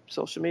 man,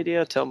 social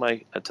media. I tell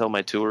my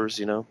tours,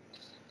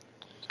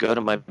 go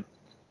to my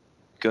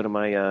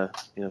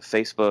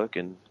Facebook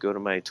and go to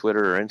my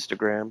Twitter or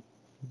Instagram.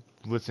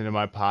 Listen to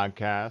my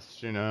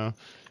podcast.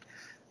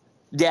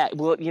 Yeah,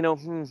 well,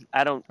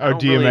 I don't. Oh,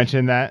 do you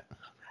mention that?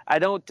 I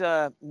don't.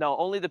 No,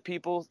 only the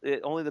people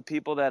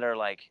that are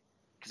like,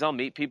 because I'll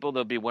meet people,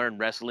 they'll be wearing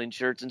wrestling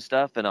shirts and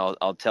stuff, and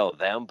I'll tell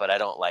them, but I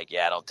don't I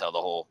don't tell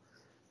the whole,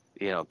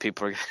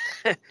 people are.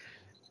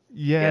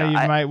 Yeah,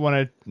 you might want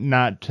to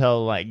not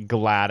tell like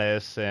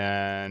Gladys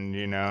and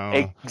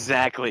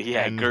exactly,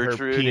 yeah, and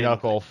Gertrude, her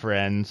pinochle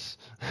friends.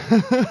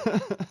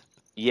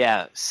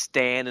 Yeah,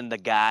 Stan and the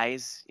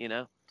guys,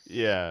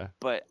 Yeah.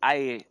 But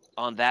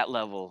on that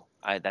level,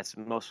 that's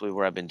mostly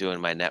where I've been doing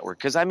my network,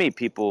 because I meet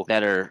people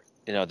that are,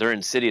 they're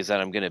in cities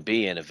that I'm going to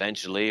be in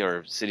eventually,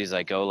 or cities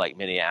I go, like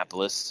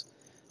Minneapolis.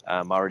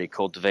 I'm already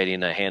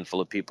cultivating a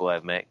handful of people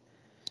I've met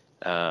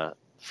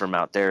from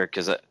out there,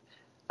 because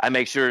I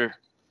make sure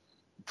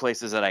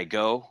places that I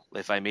go,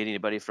 if I meet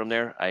anybody from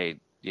there, I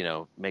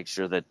make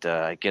sure that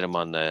I get them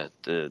on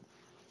the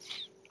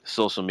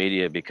social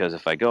media, because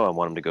if I go, I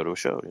want them to go to a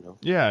show.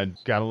 Yeah,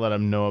 gotta let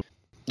them know.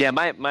 Yeah,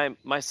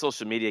 my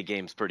social media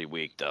game's pretty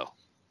weak though.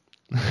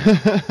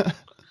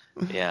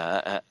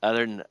 Yeah,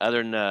 other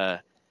than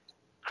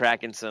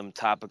cracking some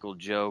topical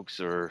jokes,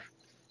 or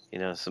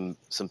some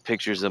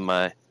pictures of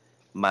my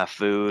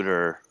food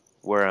or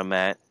where I'm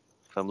at,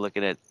 if I'm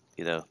looking at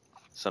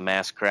some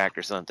ass crack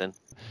or something.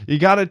 You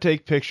gotta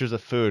take pictures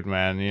of food,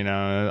 man.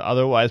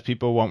 Otherwise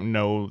people won't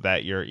know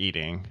that you're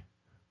eating.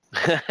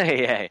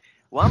 Yeah.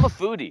 Well, I'm a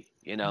foodie.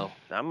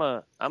 I'm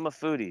a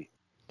foodie.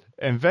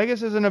 And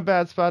Vegas isn't a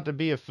bad spot to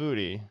be a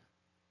foodie.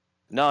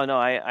 No,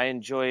 I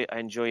enjoy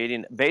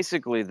eating.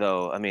 Basically,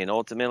 though, I mean,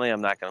 ultimately,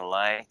 I'm not gonna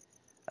lie.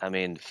 I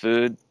mean,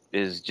 food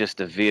is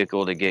just a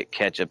vehicle to get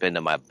ketchup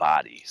into my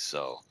body.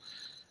 So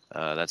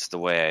that's the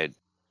way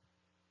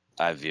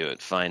I view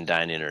it, fine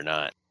dining or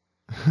not.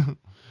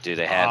 Do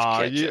they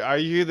have ketchup? Are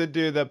you the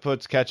dude that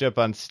puts ketchup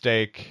on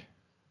steak?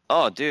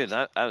 Oh, dude,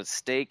 I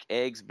steak,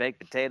 eggs, baked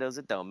potatoes,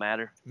 it don't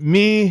matter.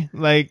 Me,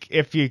 like,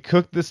 if you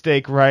cook the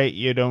steak right,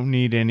 you don't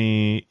need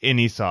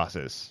any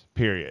sauces,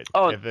 period.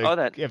 If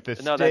the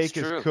steak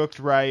is cooked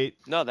right...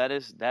 No, that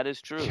is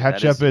true.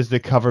 Ketchup is to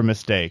cover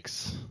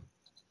mistakes.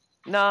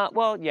 No,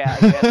 well, yeah,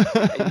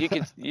 I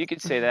guess. you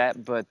could say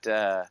that, but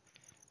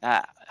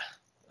I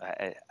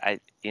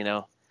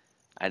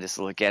just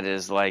look at it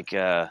as like,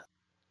 why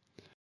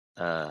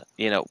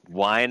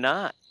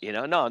not?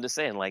 No, I'm just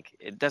saying, like,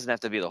 it doesn't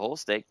have to be the whole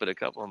steak, but a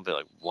couple of them be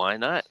like, why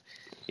not?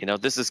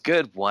 This is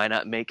good. Why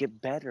not make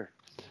it better?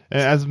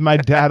 And as my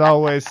dad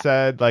always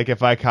said, like,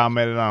 if I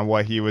commented on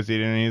what he was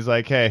eating, he's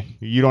like, hey,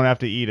 you don't have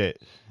to eat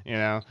it,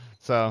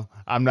 So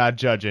I'm not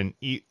judging.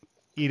 Eat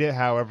it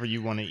however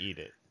you want to eat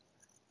it.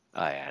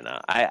 Oh yeah, no,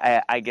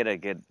 I get a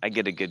good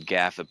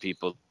gaff of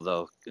people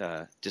though.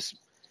 Just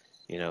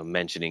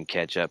mentioning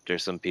ketchup.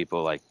 There's some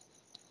people like,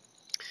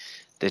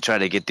 they try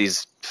to get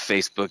these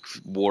Facebook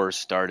wars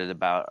started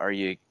about, are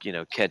you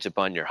ketchup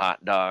on your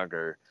hot dog,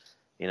 or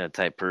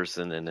type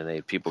person, and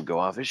then people go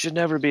off. It should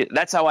never be.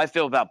 That's how I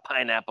feel about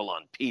pineapple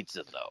on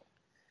pizza though.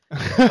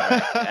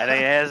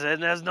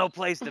 And there's no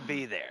place to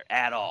be there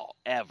at all,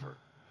 ever.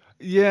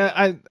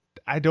 Yeah,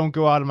 I don't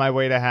go out of my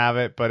way to have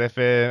it, but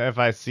if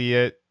I see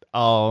it,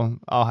 I'll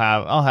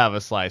have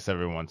a slice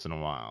every once in a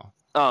while.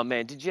 Oh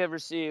man, did you ever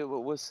see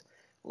what was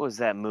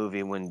that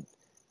movie when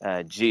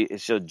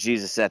it showed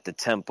Jesus at the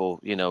temple,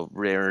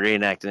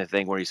 reenacting a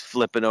thing where he's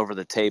flipping over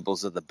the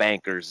tables of the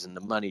bankers and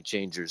the money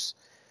changers.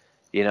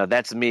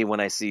 That's me when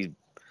I see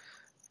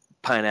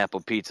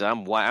pineapple pizza.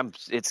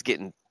 It's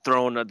getting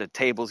thrown, the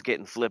table's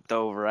getting flipped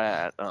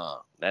over.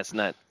 That's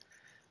not.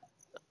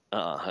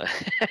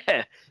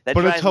 That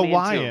but it's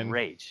Hawaiian. Me into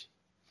rage.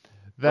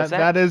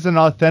 That is an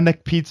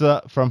authentic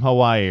pizza from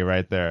Hawaii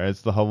right there.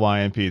 It's the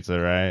Hawaiian pizza,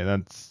 right?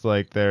 That's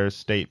like their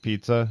state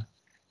pizza.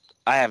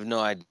 I have no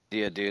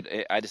idea,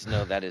 dude. I just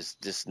know that is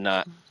just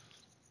not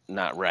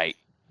right.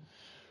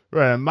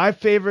 Right. My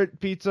favorite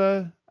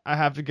pizza, I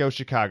have to go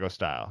Chicago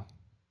style.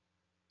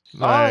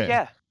 Like, oh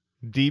yeah.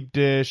 Deep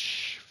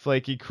dish,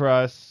 flaky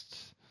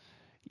crust.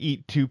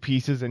 Eat 2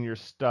 pieces and you're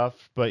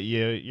stuffed, but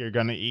you're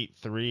gonna eat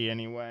 3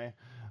 anyway.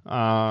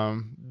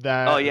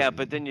 Oh yeah,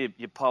 but then you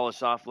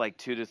polish off like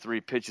 2 to 3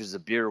 pitchers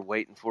of beer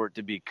waiting for it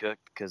to be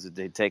cooked, because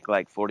they take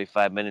like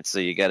 45 minutes, so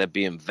you got to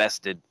be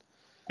invested.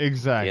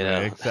 Exactly,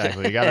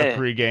 exactly. You got to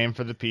pregame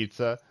for the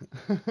pizza.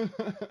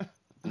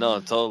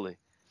 No, totally.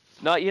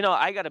 No,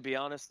 I got to be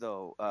honest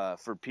though.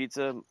 For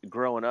pizza,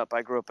 growing up,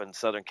 I grew up in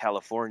Southern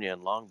California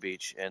in Long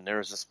Beach, and there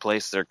was this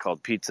place there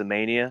called Pizza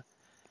Mania.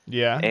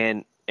 Yeah.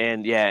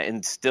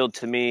 And still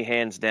to me,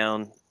 hands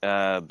down,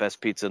 best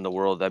pizza in the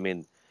world. I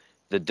mean,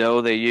 the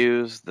dough they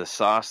use, the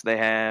sauce they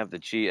have, the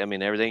cheese. I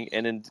mean, everything.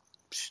 And then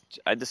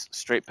I just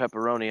straight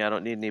pepperoni. I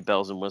don't need any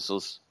bells and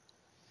whistles.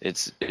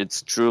 It's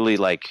truly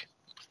like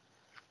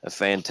a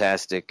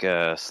fantastic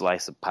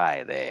slice of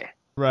pie there.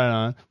 Right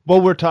on.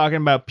 Well, we're talking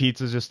about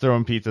pizzas, just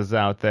throwing pizzas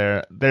out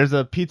there. There's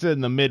a pizza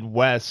in the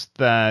Midwest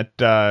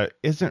that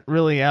isn't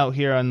really out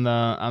here on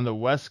the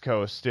West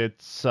Coast.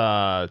 It's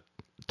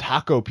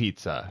taco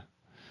pizza.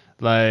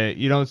 Like,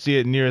 you don't see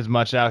it near as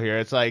much out here.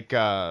 It's like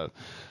the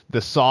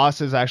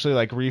sauce is actually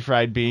like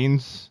refried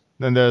beans.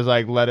 Then there's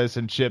like lettuce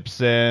and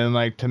chips and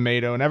like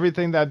tomato and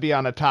everything that'd be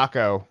on a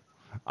taco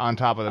on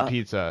top of the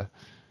pizza.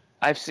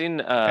 I've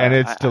seen and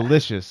it's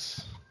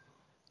delicious.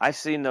 I've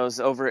seen those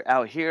over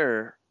out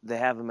here. They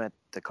have them at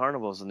the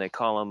carnivals, and they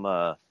call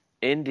them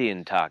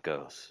Indian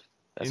tacos.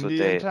 That's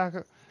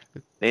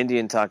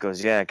Indian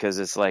tacos, yeah, because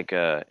it's like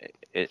that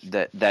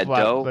flat,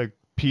 dough, like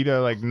pita,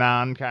 like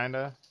naan, kind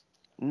of.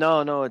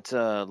 No, it's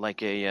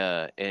like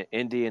an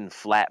Indian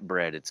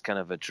flatbread. It's kind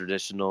of a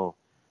traditional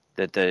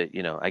that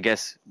I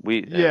guess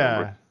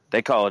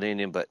they call it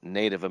Indian, but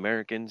Native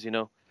Americans,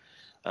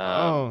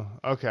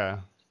 okay.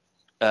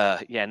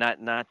 Yeah,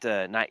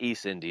 not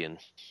East Indian,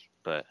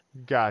 but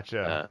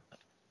gotcha.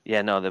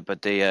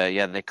 But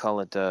they call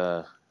it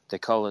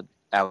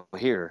out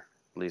here,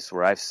 at least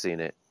where I've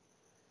seen it,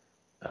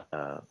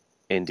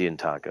 Indian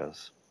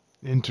tacos.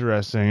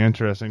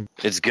 Interesting.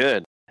 It's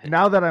good.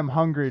 Now that I'm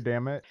hungry,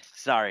 damn it.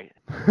 Sorry.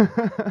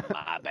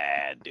 My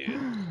bad, dude.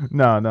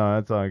 No,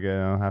 that's all good.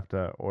 I don't have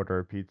to order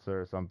a pizza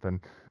or something.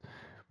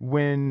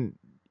 When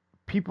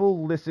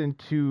people listen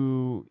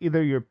to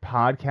either your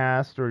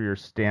podcast or your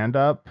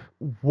stand-up,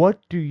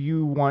 what do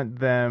you want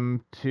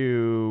them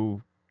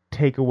to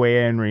take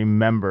away and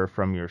remember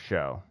from your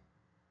show?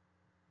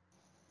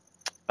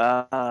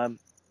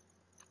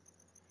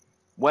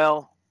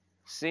 Well,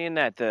 seeing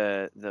that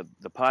the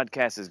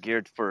podcast is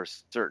geared for a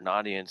certain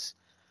audience,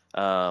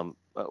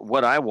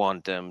 what I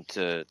want them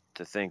to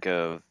think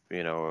of,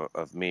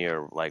 of me,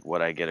 or like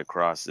what I get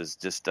across, is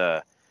just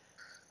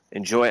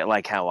enjoy it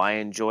like how I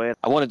enjoy it.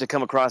 I want it to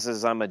come across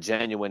as I'm a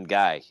genuine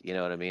guy, you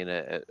know what I mean,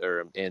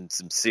 and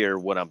sincere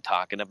what I'm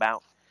talking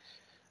about.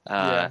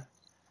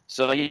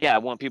 So I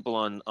want people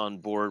on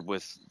board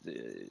with,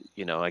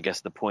 I guess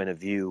the point of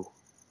view,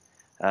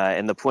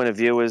 and the point of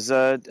view is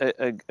a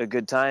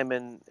good time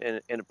and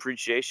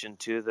appreciation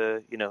to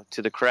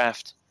the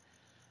craft.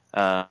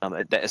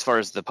 As far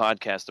as the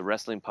podcast, the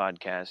wrestling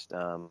podcast,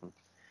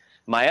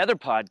 my other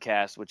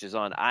podcast, which is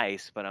on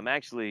ice, but I'm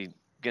actually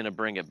gonna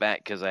bring it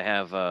back because I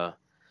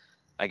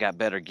got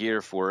better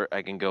gear for it.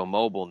 I can go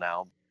mobile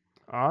now.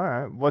 All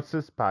right, what's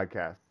this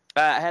podcast?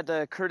 I had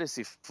the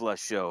Courtesy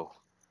Flush Show.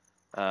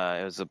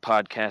 It was a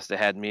podcast that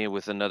had me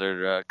with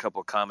another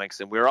couple comics,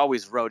 and we were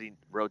always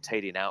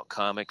rotating out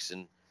comics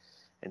and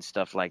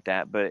stuff like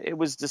that. But it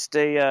was just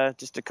a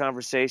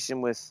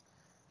conversation with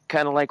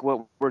kind of like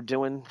what we're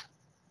doing,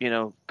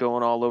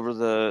 going all over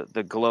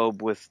the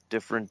globe with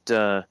different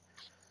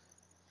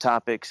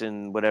topics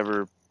and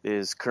whatever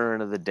is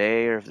current of the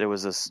day, or if there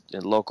was a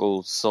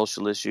local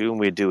social issue, and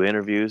we'd do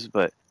interviews.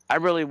 But I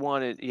really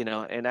wanted,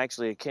 and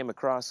actually it came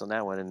across on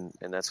that one,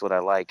 and that's what I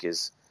like,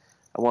 is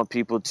I want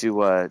people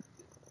to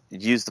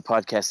use the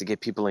podcast to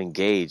get people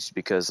engaged,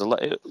 because for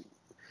the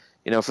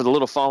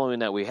little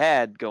following that we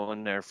had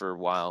going there for a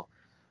while,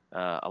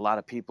 a lot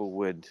of people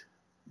would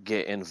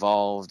get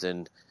involved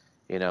and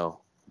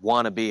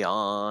want to be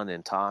on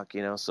and talk,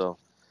 so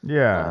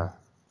I'm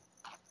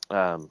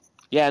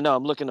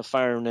looking to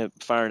firing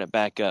it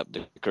back up,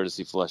 the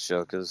Courtesy Flush Show,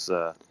 because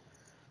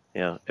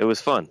it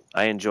was fun.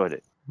 I enjoyed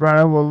it.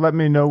 Brian, well, let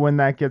me know when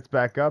that gets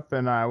back up,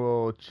 and I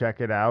will check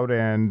it out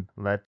and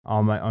let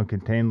all my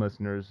Uncontained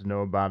listeners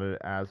know about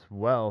it as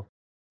well.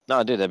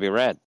 No, dude, that'd be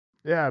rad.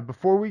 Yeah,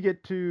 before we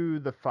get to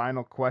the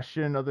final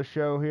question of the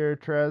show here,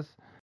 Trez.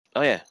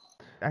 Oh, yeah.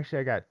 Actually,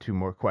 I got two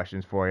more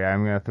questions for you.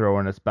 I'm going to throw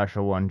in a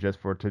special one just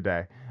for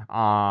today.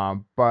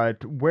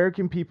 But where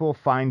can people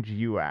find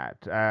you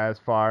at, as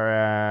far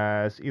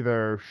as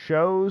either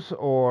shows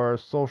or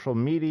social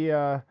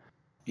media?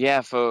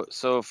 Yeah, so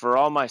for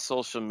all my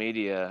social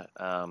media,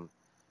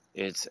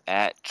 it's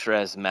at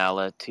Trez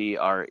Mala,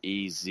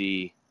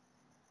 TREZMALA,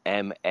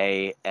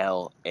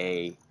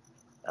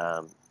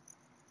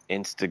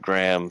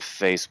 Instagram,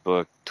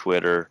 Facebook,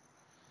 Twitter.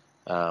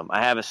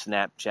 I have a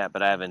Snapchat,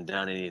 but I haven't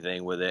done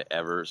anything with it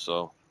ever.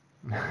 So,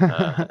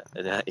 yeah.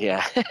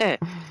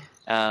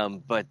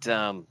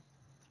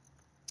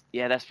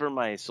 That's for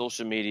my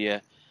social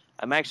media.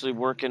 I'm actually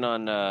working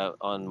on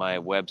my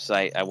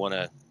website.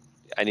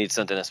 I need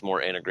something that's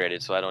more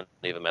integrated, so I don't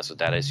even mess with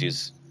that. I just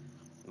use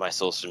my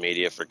social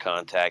media for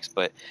contacts.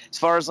 But as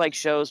far as like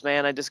shows,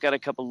 man, I just got a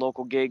couple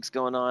local gigs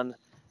going on.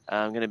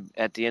 I'm gonna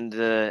at the end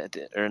of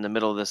in the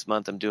middle of this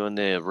month, I'm doing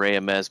the Ray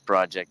Amez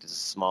project. It's a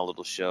small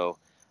little show.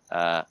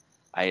 I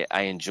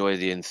enjoy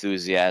the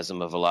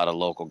enthusiasm of a lot of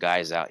local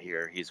guys out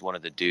here. He's one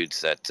of the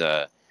dudes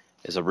that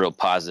is a real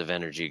positive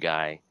energy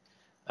guy.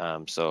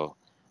 So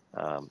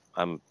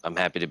I'm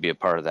happy to be a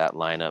part of that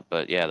lineup.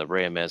 But yeah, the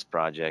Ray Amez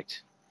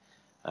project.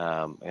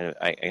 And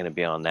I'm going to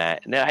be on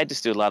that. And I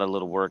just do a lot of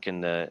little work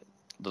in the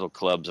little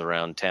clubs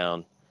around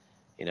town,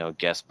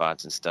 guest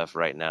spots and stuff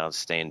right now,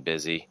 staying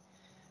busy.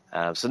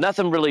 So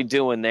nothing really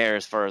doing there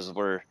as far as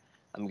where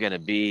I'm going to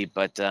be,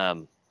 but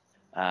I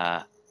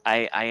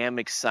am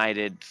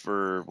excited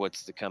for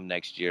what's to come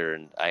next year,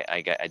 and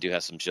I do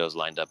have some shows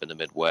lined up in the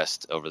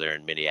Midwest over there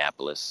in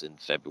Minneapolis in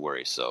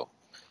February. So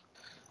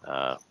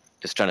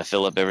just trying to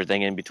fill up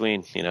everything in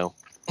between,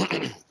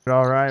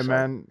 All right, So-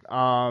 man.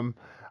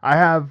 I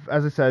have,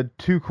 as I said,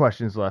 2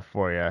 questions left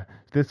for you.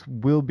 This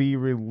will be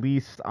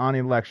released on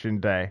Election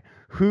Day.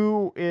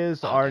 Who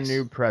is our nice.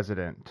 new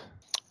president?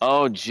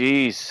 Oh,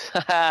 geez.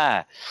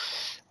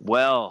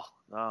 Well,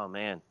 oh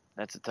man,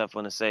 that's a tough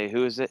one to say.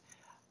 Who is it?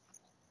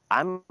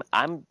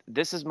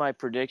 This is my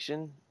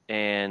prediction,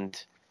 and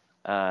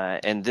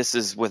this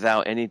is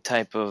without any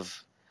type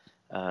of,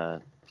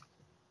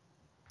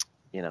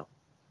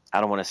 I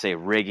don't want to say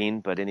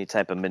rigging, but any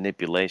type of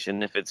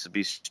manipulation. If it's to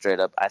be straight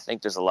up, I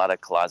think there's a lot of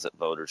closet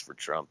voters for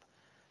Trump.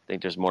 I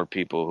think there's more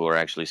people who are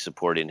actually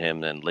supporting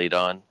him than lead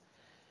on,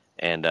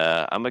 and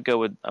I'm gonna go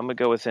with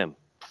him.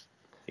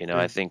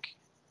 I think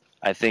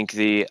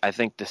the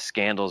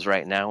scandals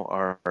right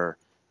now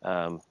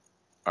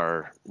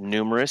are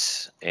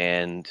numerous,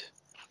 and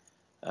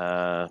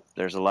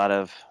there's a lot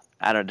of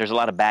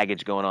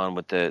baggage going on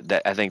with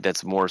that. I think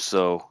that's more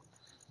so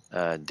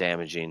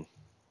damaging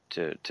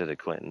to the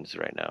Clintons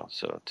right now.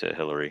 So to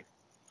Hillary.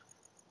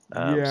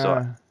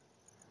 So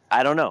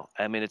I don't know.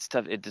 I mean, it's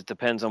tough. It just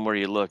depends on where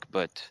you look,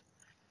 but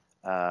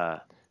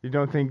You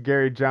don't think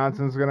Gary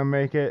Johnson's gonna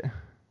make it?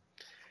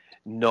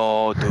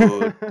 no,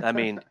 dude. I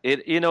mean,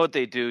 you know what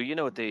they do. You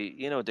know what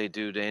they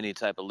do to any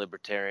type of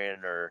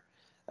libertarian or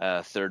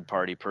third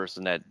party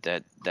person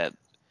that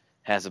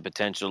has a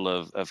potential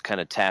of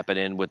kind of tapping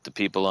in with the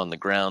people on the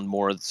ground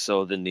more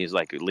so than these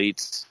like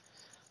elites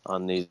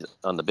on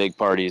the big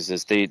parties,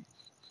 is they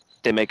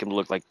make them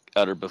look like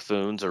utter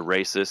buffoons or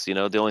racists.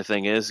 The only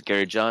thing is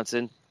Gary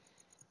Johnson,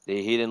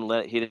 he didn't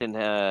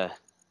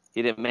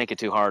make it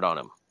too hard on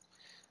him.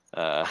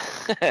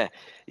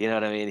 You know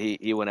what I mean?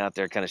 He went out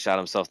there, kind of shot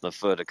himself in the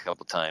foot a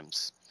couple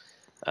times.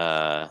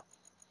 I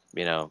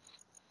don't know.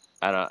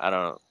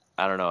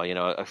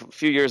 A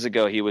few years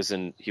ago he was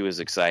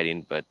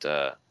exciting, but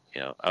I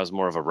was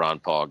more of a Ron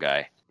Paul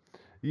guy.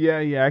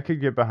 Yeah, I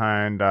could get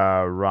behind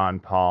Ron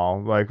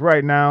Paul. Like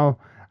right now,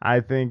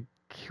 I think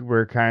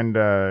we're kind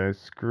of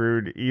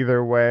screwed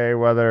either way,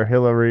 whether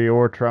Hillary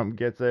or Trump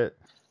gets it.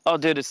 Oh,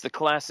 dude, it's the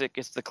classic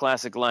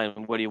line.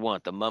 What do you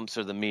want, the mumps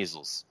or the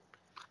measles?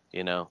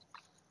 Those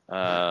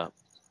are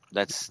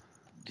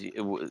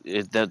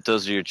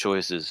your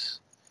choices.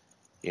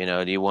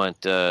 Do you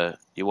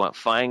want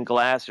fine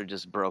glass or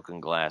just broken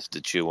glass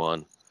to chew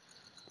on?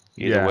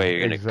 Either way,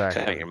 you're gonna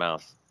cut your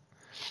mouth.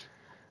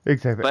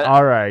 Exactly. But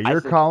all right, you're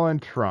calling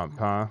Trump,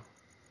 huh?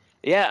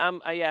 Yeah, I'm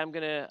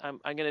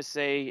gonna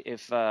say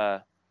if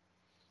I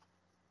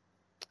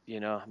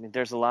mean,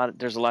 there's a lot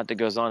that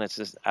goes on. It's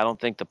just I don't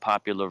think the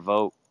popular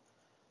vote,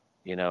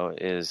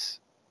 is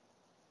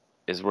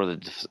where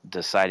the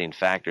deciding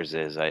factors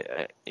is.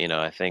 I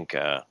think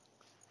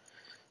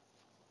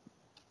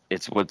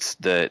it's what's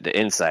the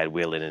inside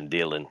wheeling and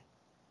dealing.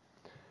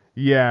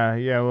 Yeah,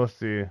 we'll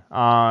see. If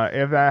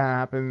that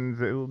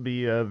happens, it will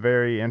be a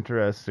very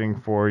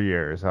interesting 4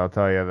 years. I'll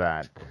tell you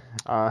that.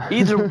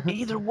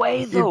 Either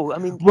way, though. I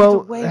mean, either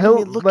way, when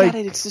you look at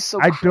it, it's just so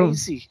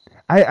crazy.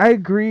 I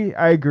agree.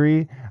 I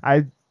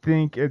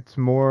think it's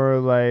more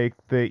like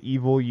the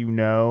evil,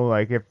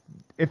 Like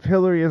if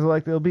Hillary is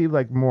elected, it'll be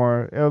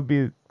it'll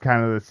be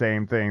kind of the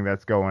same thing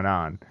that's going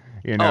on.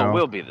 Oh, it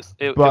will be this.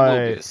 It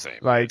will be the same.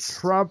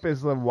 Trump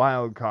is the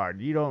wild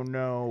card. You don't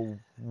know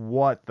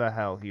what the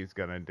hell he's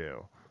gonna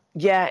do.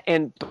 Yeah,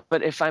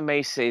 but if I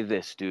may say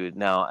this, dude.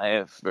 Now,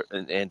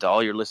 and to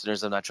all your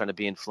listeners, I'm not trying to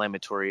be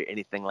inflammatory or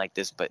anything like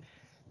this, but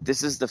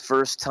this is the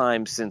first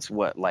time since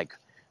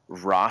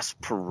Ross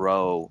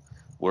Perot,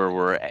 where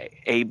we're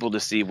able to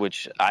see,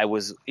 which I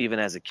was, even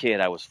as a kid,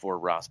 I was for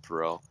Ross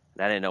Perot.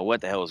 And I didn't know what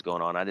the hell was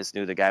going on. I just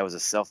knew the guy was a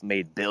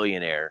self-made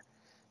billionaire,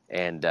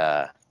 and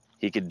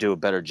he could do a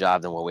better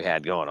job than what we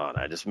had going on.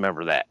 I just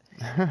remember that.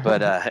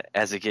 But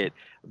as a kid,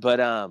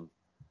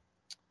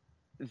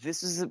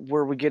 this is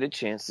where we get a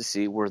chance to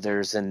see where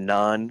there's a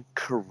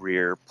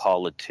non-career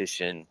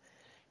politician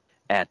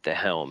at the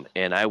helm,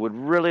 and I would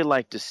really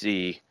like to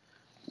see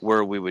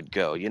where we would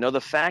go.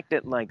 The fact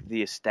that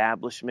the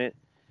establishment,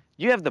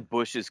 you have the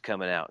Bushes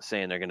coming out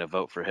saying they're going to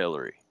vote for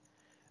Hillary.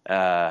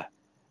 You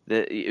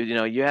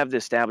have the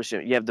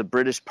establishment, you have the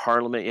British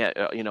Parliament,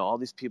 all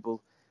these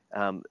people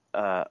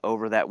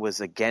over that was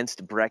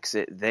against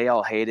Brexit. They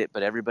all hate it,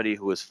 but everybody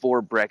who was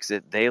for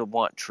Brexit, they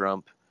want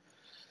Trump.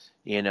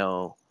 When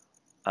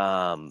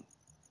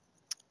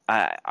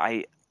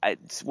I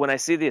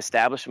see the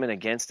establishment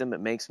against him,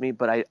 it makes me.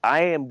 But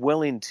I am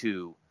willing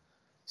to,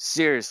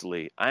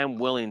 seriously, I am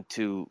willing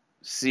to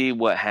see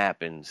what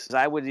happens.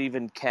 I would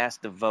even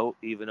cast a vote,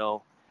 even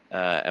though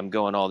I'm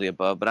going all the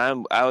above. But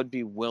I would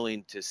be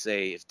willing to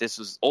say, if this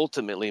was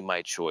ultimately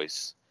my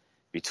choice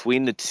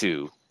between the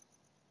two,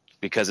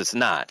 because it's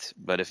not.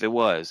 But if it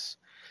was,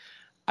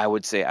 I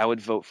would say I would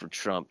vote for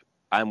Trump.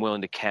 I'm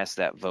willing to cast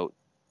that vote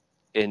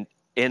in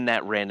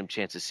that random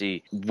chance to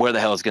see where the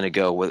hell it's going to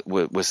go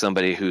with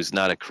somebody who's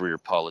not a career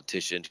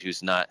politician,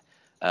 who's not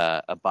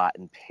a bought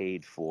and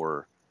paid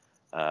for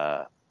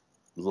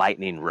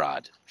lightning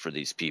rod for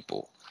these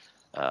people.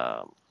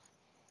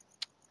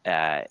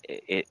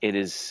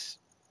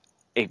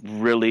 It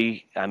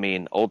really, I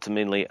mean,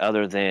 ultimately,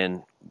 other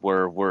than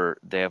where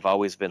they have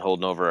always been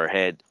holding over our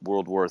head,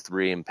 World War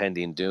III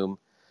impending doom,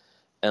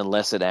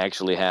 unless it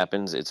actually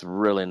happens, it's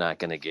really not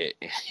going to get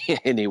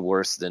any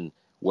worse than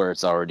where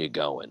it's already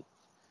going.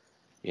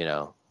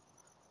 All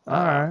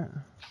right.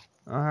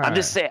 I'm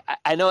just saying,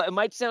 I know it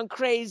might sound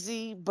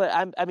crazy, but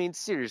I mean,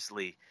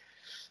 seriously,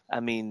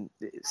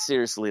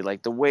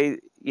 like the way,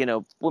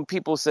 when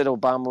people said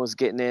Obama was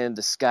getting in,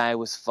 the sky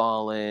was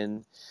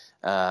falling,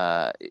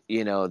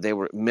 they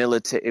were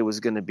military, it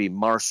was going to be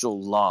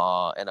martial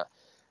law. And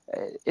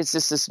it's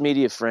just this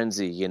media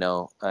frenzy,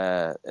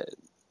 I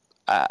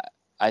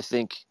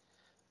think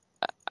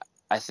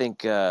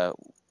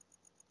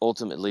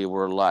ultimately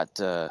we're a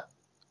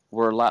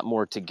lot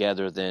more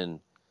together than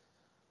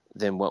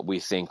what we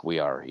think we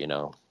are.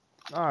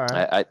 All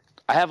right.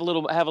 I have a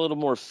little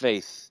more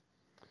faith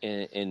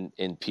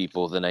in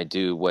people than I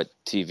do what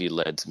TV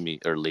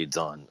leads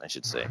on, I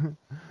should say.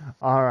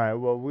 All right.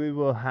 Well, we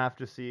will have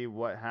to see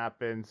what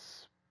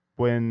happens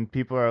when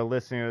people are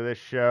listening to this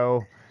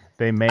show.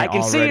 They may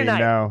already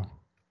know.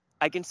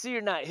 I can see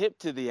you're not hip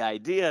to the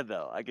idea,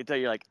 though. I can tell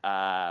you're like,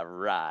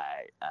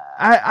 right.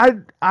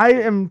 I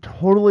am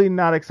totally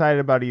not excited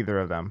about either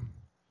of them.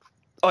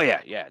 Oh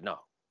yeah, no.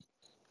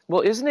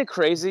 Well, isn't it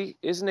crazy?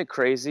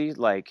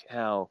 Like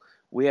how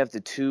we have the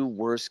two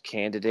worst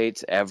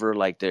candidates ever.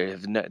 Like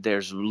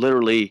there's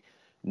literally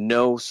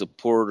no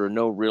support or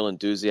no real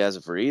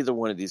enthusiasm for either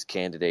one of these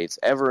candidates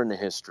ever in the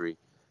history,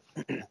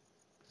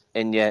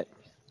 and yet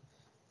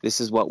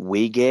this is what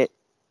we get.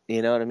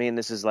 You know what I mean?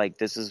 This is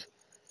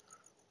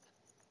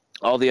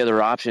all the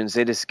other options.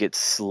 They just get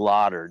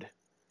slaughtered.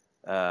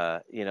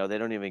 They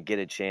don't even get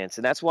a chance,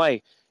 and that's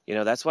why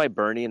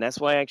Bernie, and that's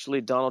why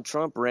actually Donald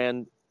Trump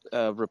ran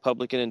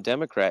Republican and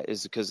Democrat,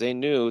 is because they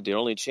knew the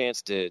only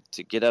chance to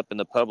get up in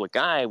the public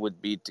eye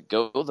would be to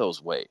go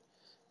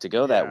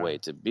that way,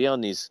 to be on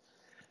these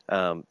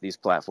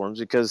platforms.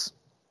 Because,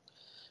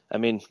 I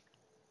mean,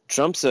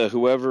 Trump's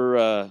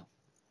whoever's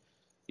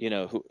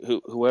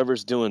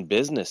doing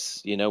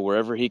business,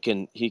 wherever he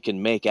can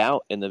make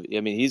out.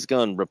 He's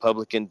gone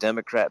Republican,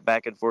 Democrat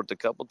back and forth a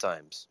couple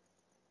times.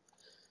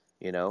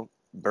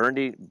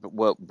 Bernie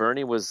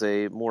was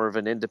more of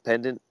an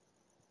independent,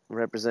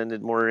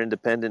 represented more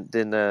independent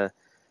than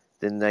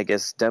I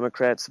guess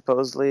Democrats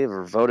supposedly,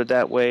 or voted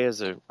that way I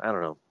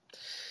don't know.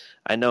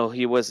 I know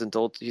he wasn't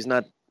old. He's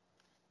not.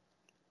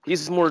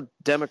 He's more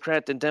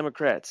Democrat than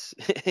Democrats.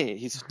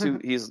 He's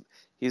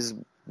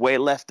way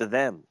left of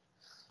them.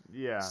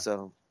 Yeah.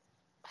 So,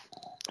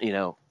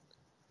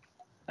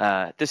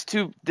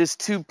 this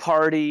two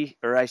party,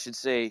 or I should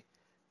say,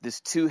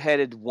 this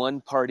two-headed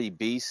one party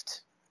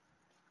beast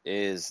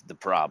is the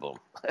problem.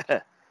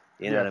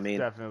 You know what I mean?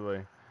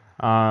 Definitely.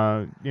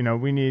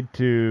 We need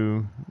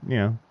to,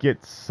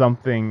 get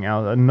something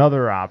else,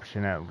 another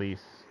option at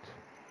least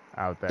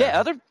out there.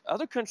 Yeah,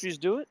 other countries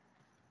do it.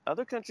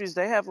 Other countries,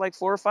 they have like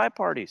 4 or 5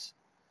 parties,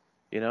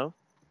 or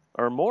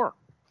more.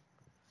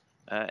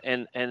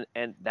 And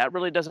that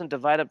really doesn't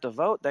divide up the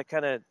vote. That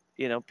kind of,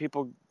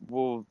 people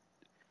will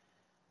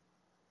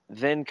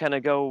then kind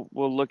of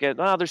we'll look at,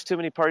 there's too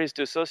many parties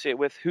to associate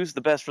with. Who's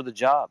the best for the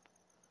job?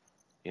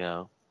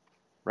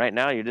 Right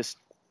now you're just,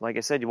 like I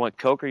said, you want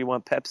Coke or you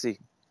want Pepsi.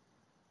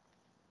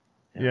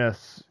 Yeah.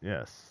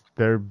 Yes.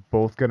 They're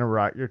both going to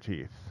rot your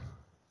teeth.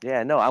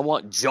 Yeah, no, I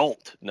want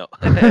Jolt. No.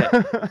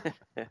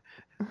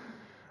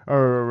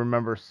 Or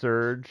remember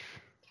Surge?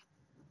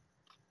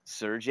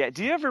 Surge, yeah.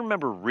 Do you ever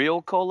remember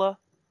Real Cola?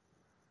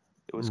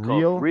 It was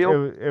Real? called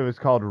Real. It was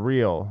called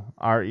Real.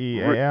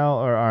 REAL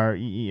or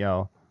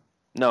REEL?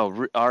 No,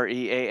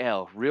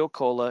 REAL. Real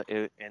Cola,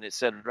 and it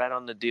said right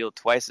on the deal,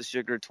 twice the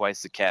sugar,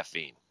 twice the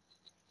caffeine.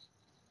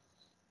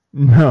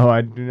 No,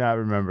 I do not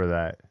remember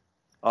that.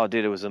 Oh,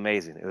 dude, it was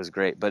amazing. It was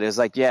great. But it was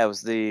like, it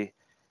was the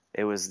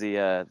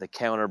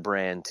counter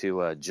brand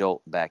to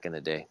Jolt back in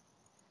the day.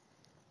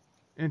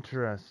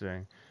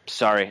 Interesting.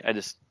 Sorry, I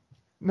just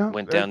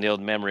went down the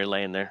old memory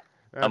lane there.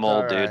 I'm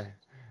old, dude.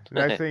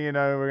 Next thing you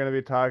know, we're going to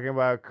be talking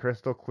about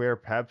Crystal Clear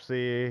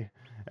Pepsi.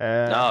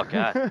 Oh,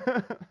 God.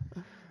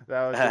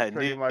 That was just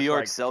pretty much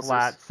York like Celsius.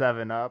 flat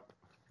 7-Up.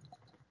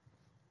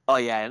 Oh,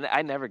 yeah, and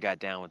I never got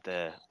down with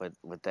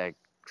that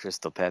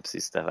Crystal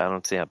Pepsi stuff. I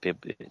don't see how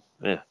people...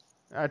 Yeah.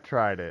 I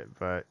tried it,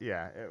 but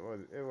yeah,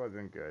 it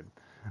wasn't good.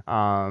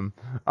 All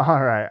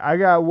right, I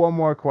got one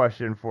more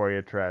question for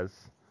you, Trez.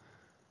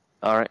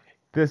 All right.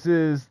 This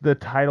is the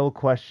title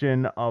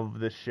question of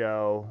the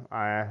show.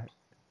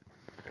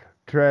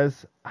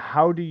 Trez,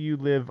 how do you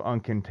live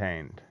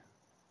uncontained?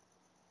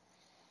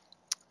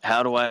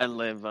 How do I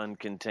live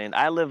uncontained?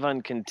 I live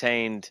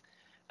uncontained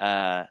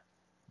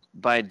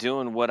by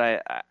doing what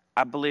I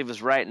believe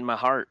is right in my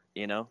heart.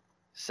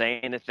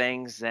 saying the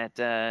things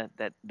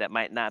that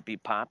might not be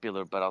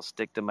popular, but I'll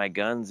stick to my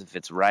guns if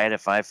it's right,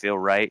 if I feel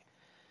right.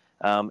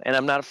 And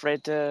I'm not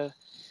afraid to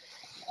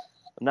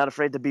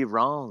be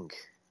wrong.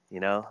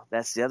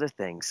 That's the other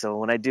thing. So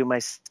when I do my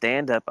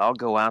stand up, I'll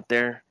go out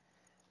there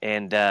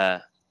and,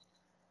 I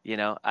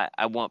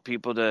want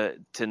people to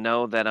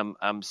know that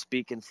I'm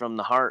speaking from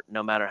the heart,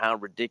 no matter how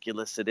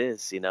ridiculous it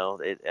is.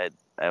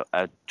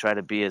 I try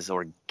to be as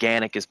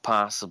organic as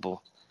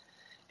possible.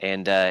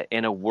 And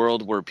in a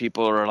world where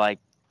people are like,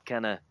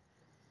 kind of,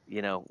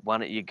 why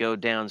don't you go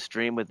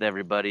downstream with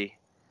everybody?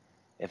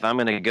 If I'm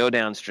going to go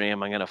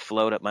downstream, I'm going to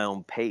float at my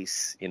own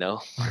pace,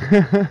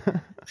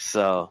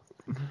 So,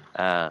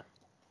 but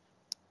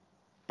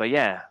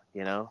yeah,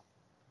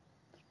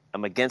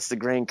 I'm against the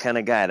grain kind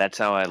of guy. That's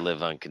how I live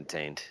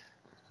uncontained.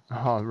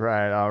 All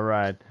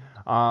right.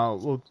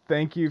 Well,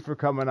 thank you for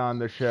coming on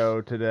the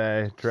show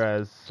today,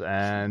 Trez,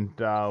 and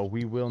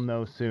we will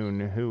know soon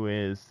who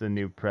is the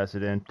new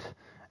president.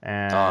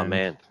 And oh,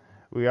 man.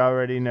 We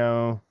already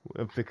know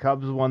if the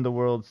Cubs won the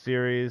World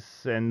Series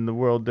and the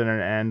world didn't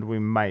end, we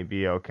might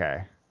be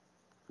okay.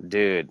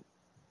 Dude,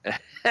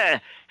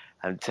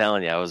 I'm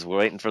telling you, I was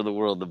waiting for the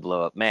world to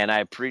blow up. Man,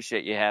 I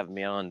appreciate you having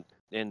me on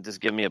and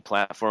just give me a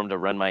platform to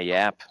run my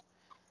yap.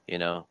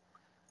 I'm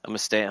a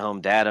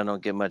stay-at-home dad. I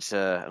don't get much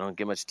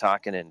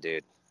talking in,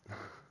 dude.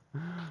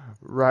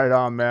 Right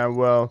on, man.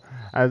 Well,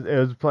 it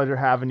was a pleasure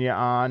having you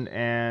on,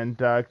 and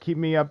keep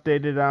me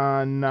updated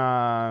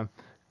on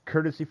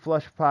Courtesy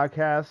Flush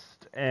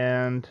podcast,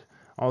 and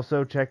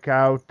also check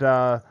out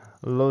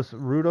Los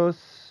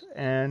Rudos,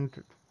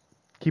 and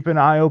keep an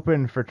eye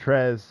open for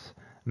Trez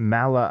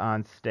Mala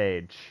on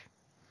stage.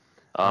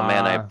 Oh,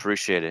 man, I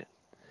appreciate it.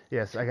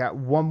 Yes, I got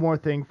one more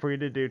thing for you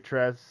to do,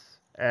 Trez,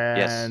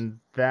 and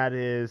that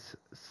is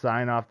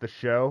sign off the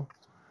show.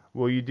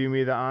 Will you do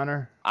me the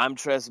honor? I'm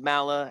Trez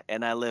Mala,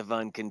 and I live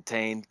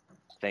uncontained.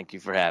 Thank you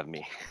for having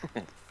me.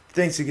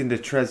 Thanks again to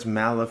Trez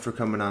Mala for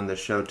coming on the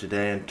show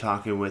today and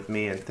talking with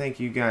me, and thank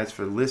you guys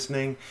for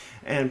listening.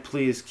 And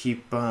please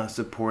keep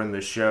supporting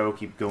the show.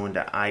 Keep going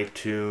to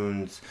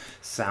iTunes,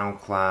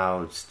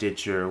 SoundCloud,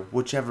 Stitcher,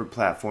 whichever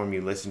platform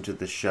you listen to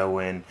the show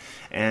in.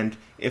 And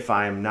if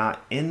I am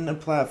not in a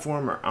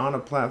platform or on a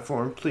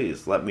platform,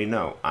 please let me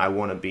know. I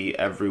want to be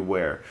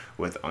everywhere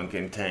with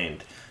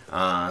Uncontained.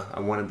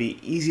 I want to be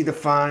easy to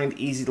find,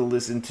 easy to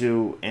listen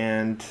to,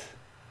 and,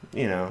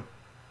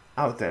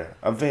 out there,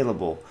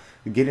 available.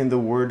 Getting the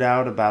word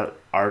out about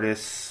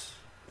artists,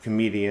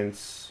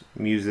 comedians,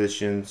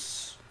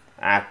 musicians,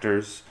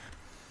 actors,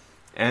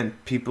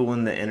 and people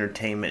in the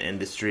entertainment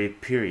industry,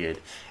 period.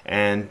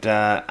 And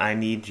I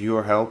need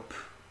your help.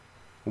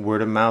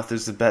 Word of mouth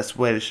is the best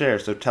way to share.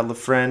 So tell a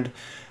friend,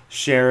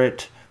 share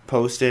it,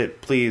 post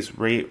it. Please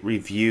rate,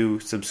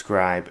 review,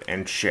 subscribe,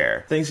 and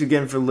share. Thanks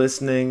again for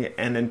listening,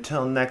 and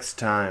until next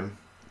time,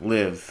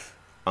 live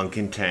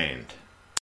uncontained.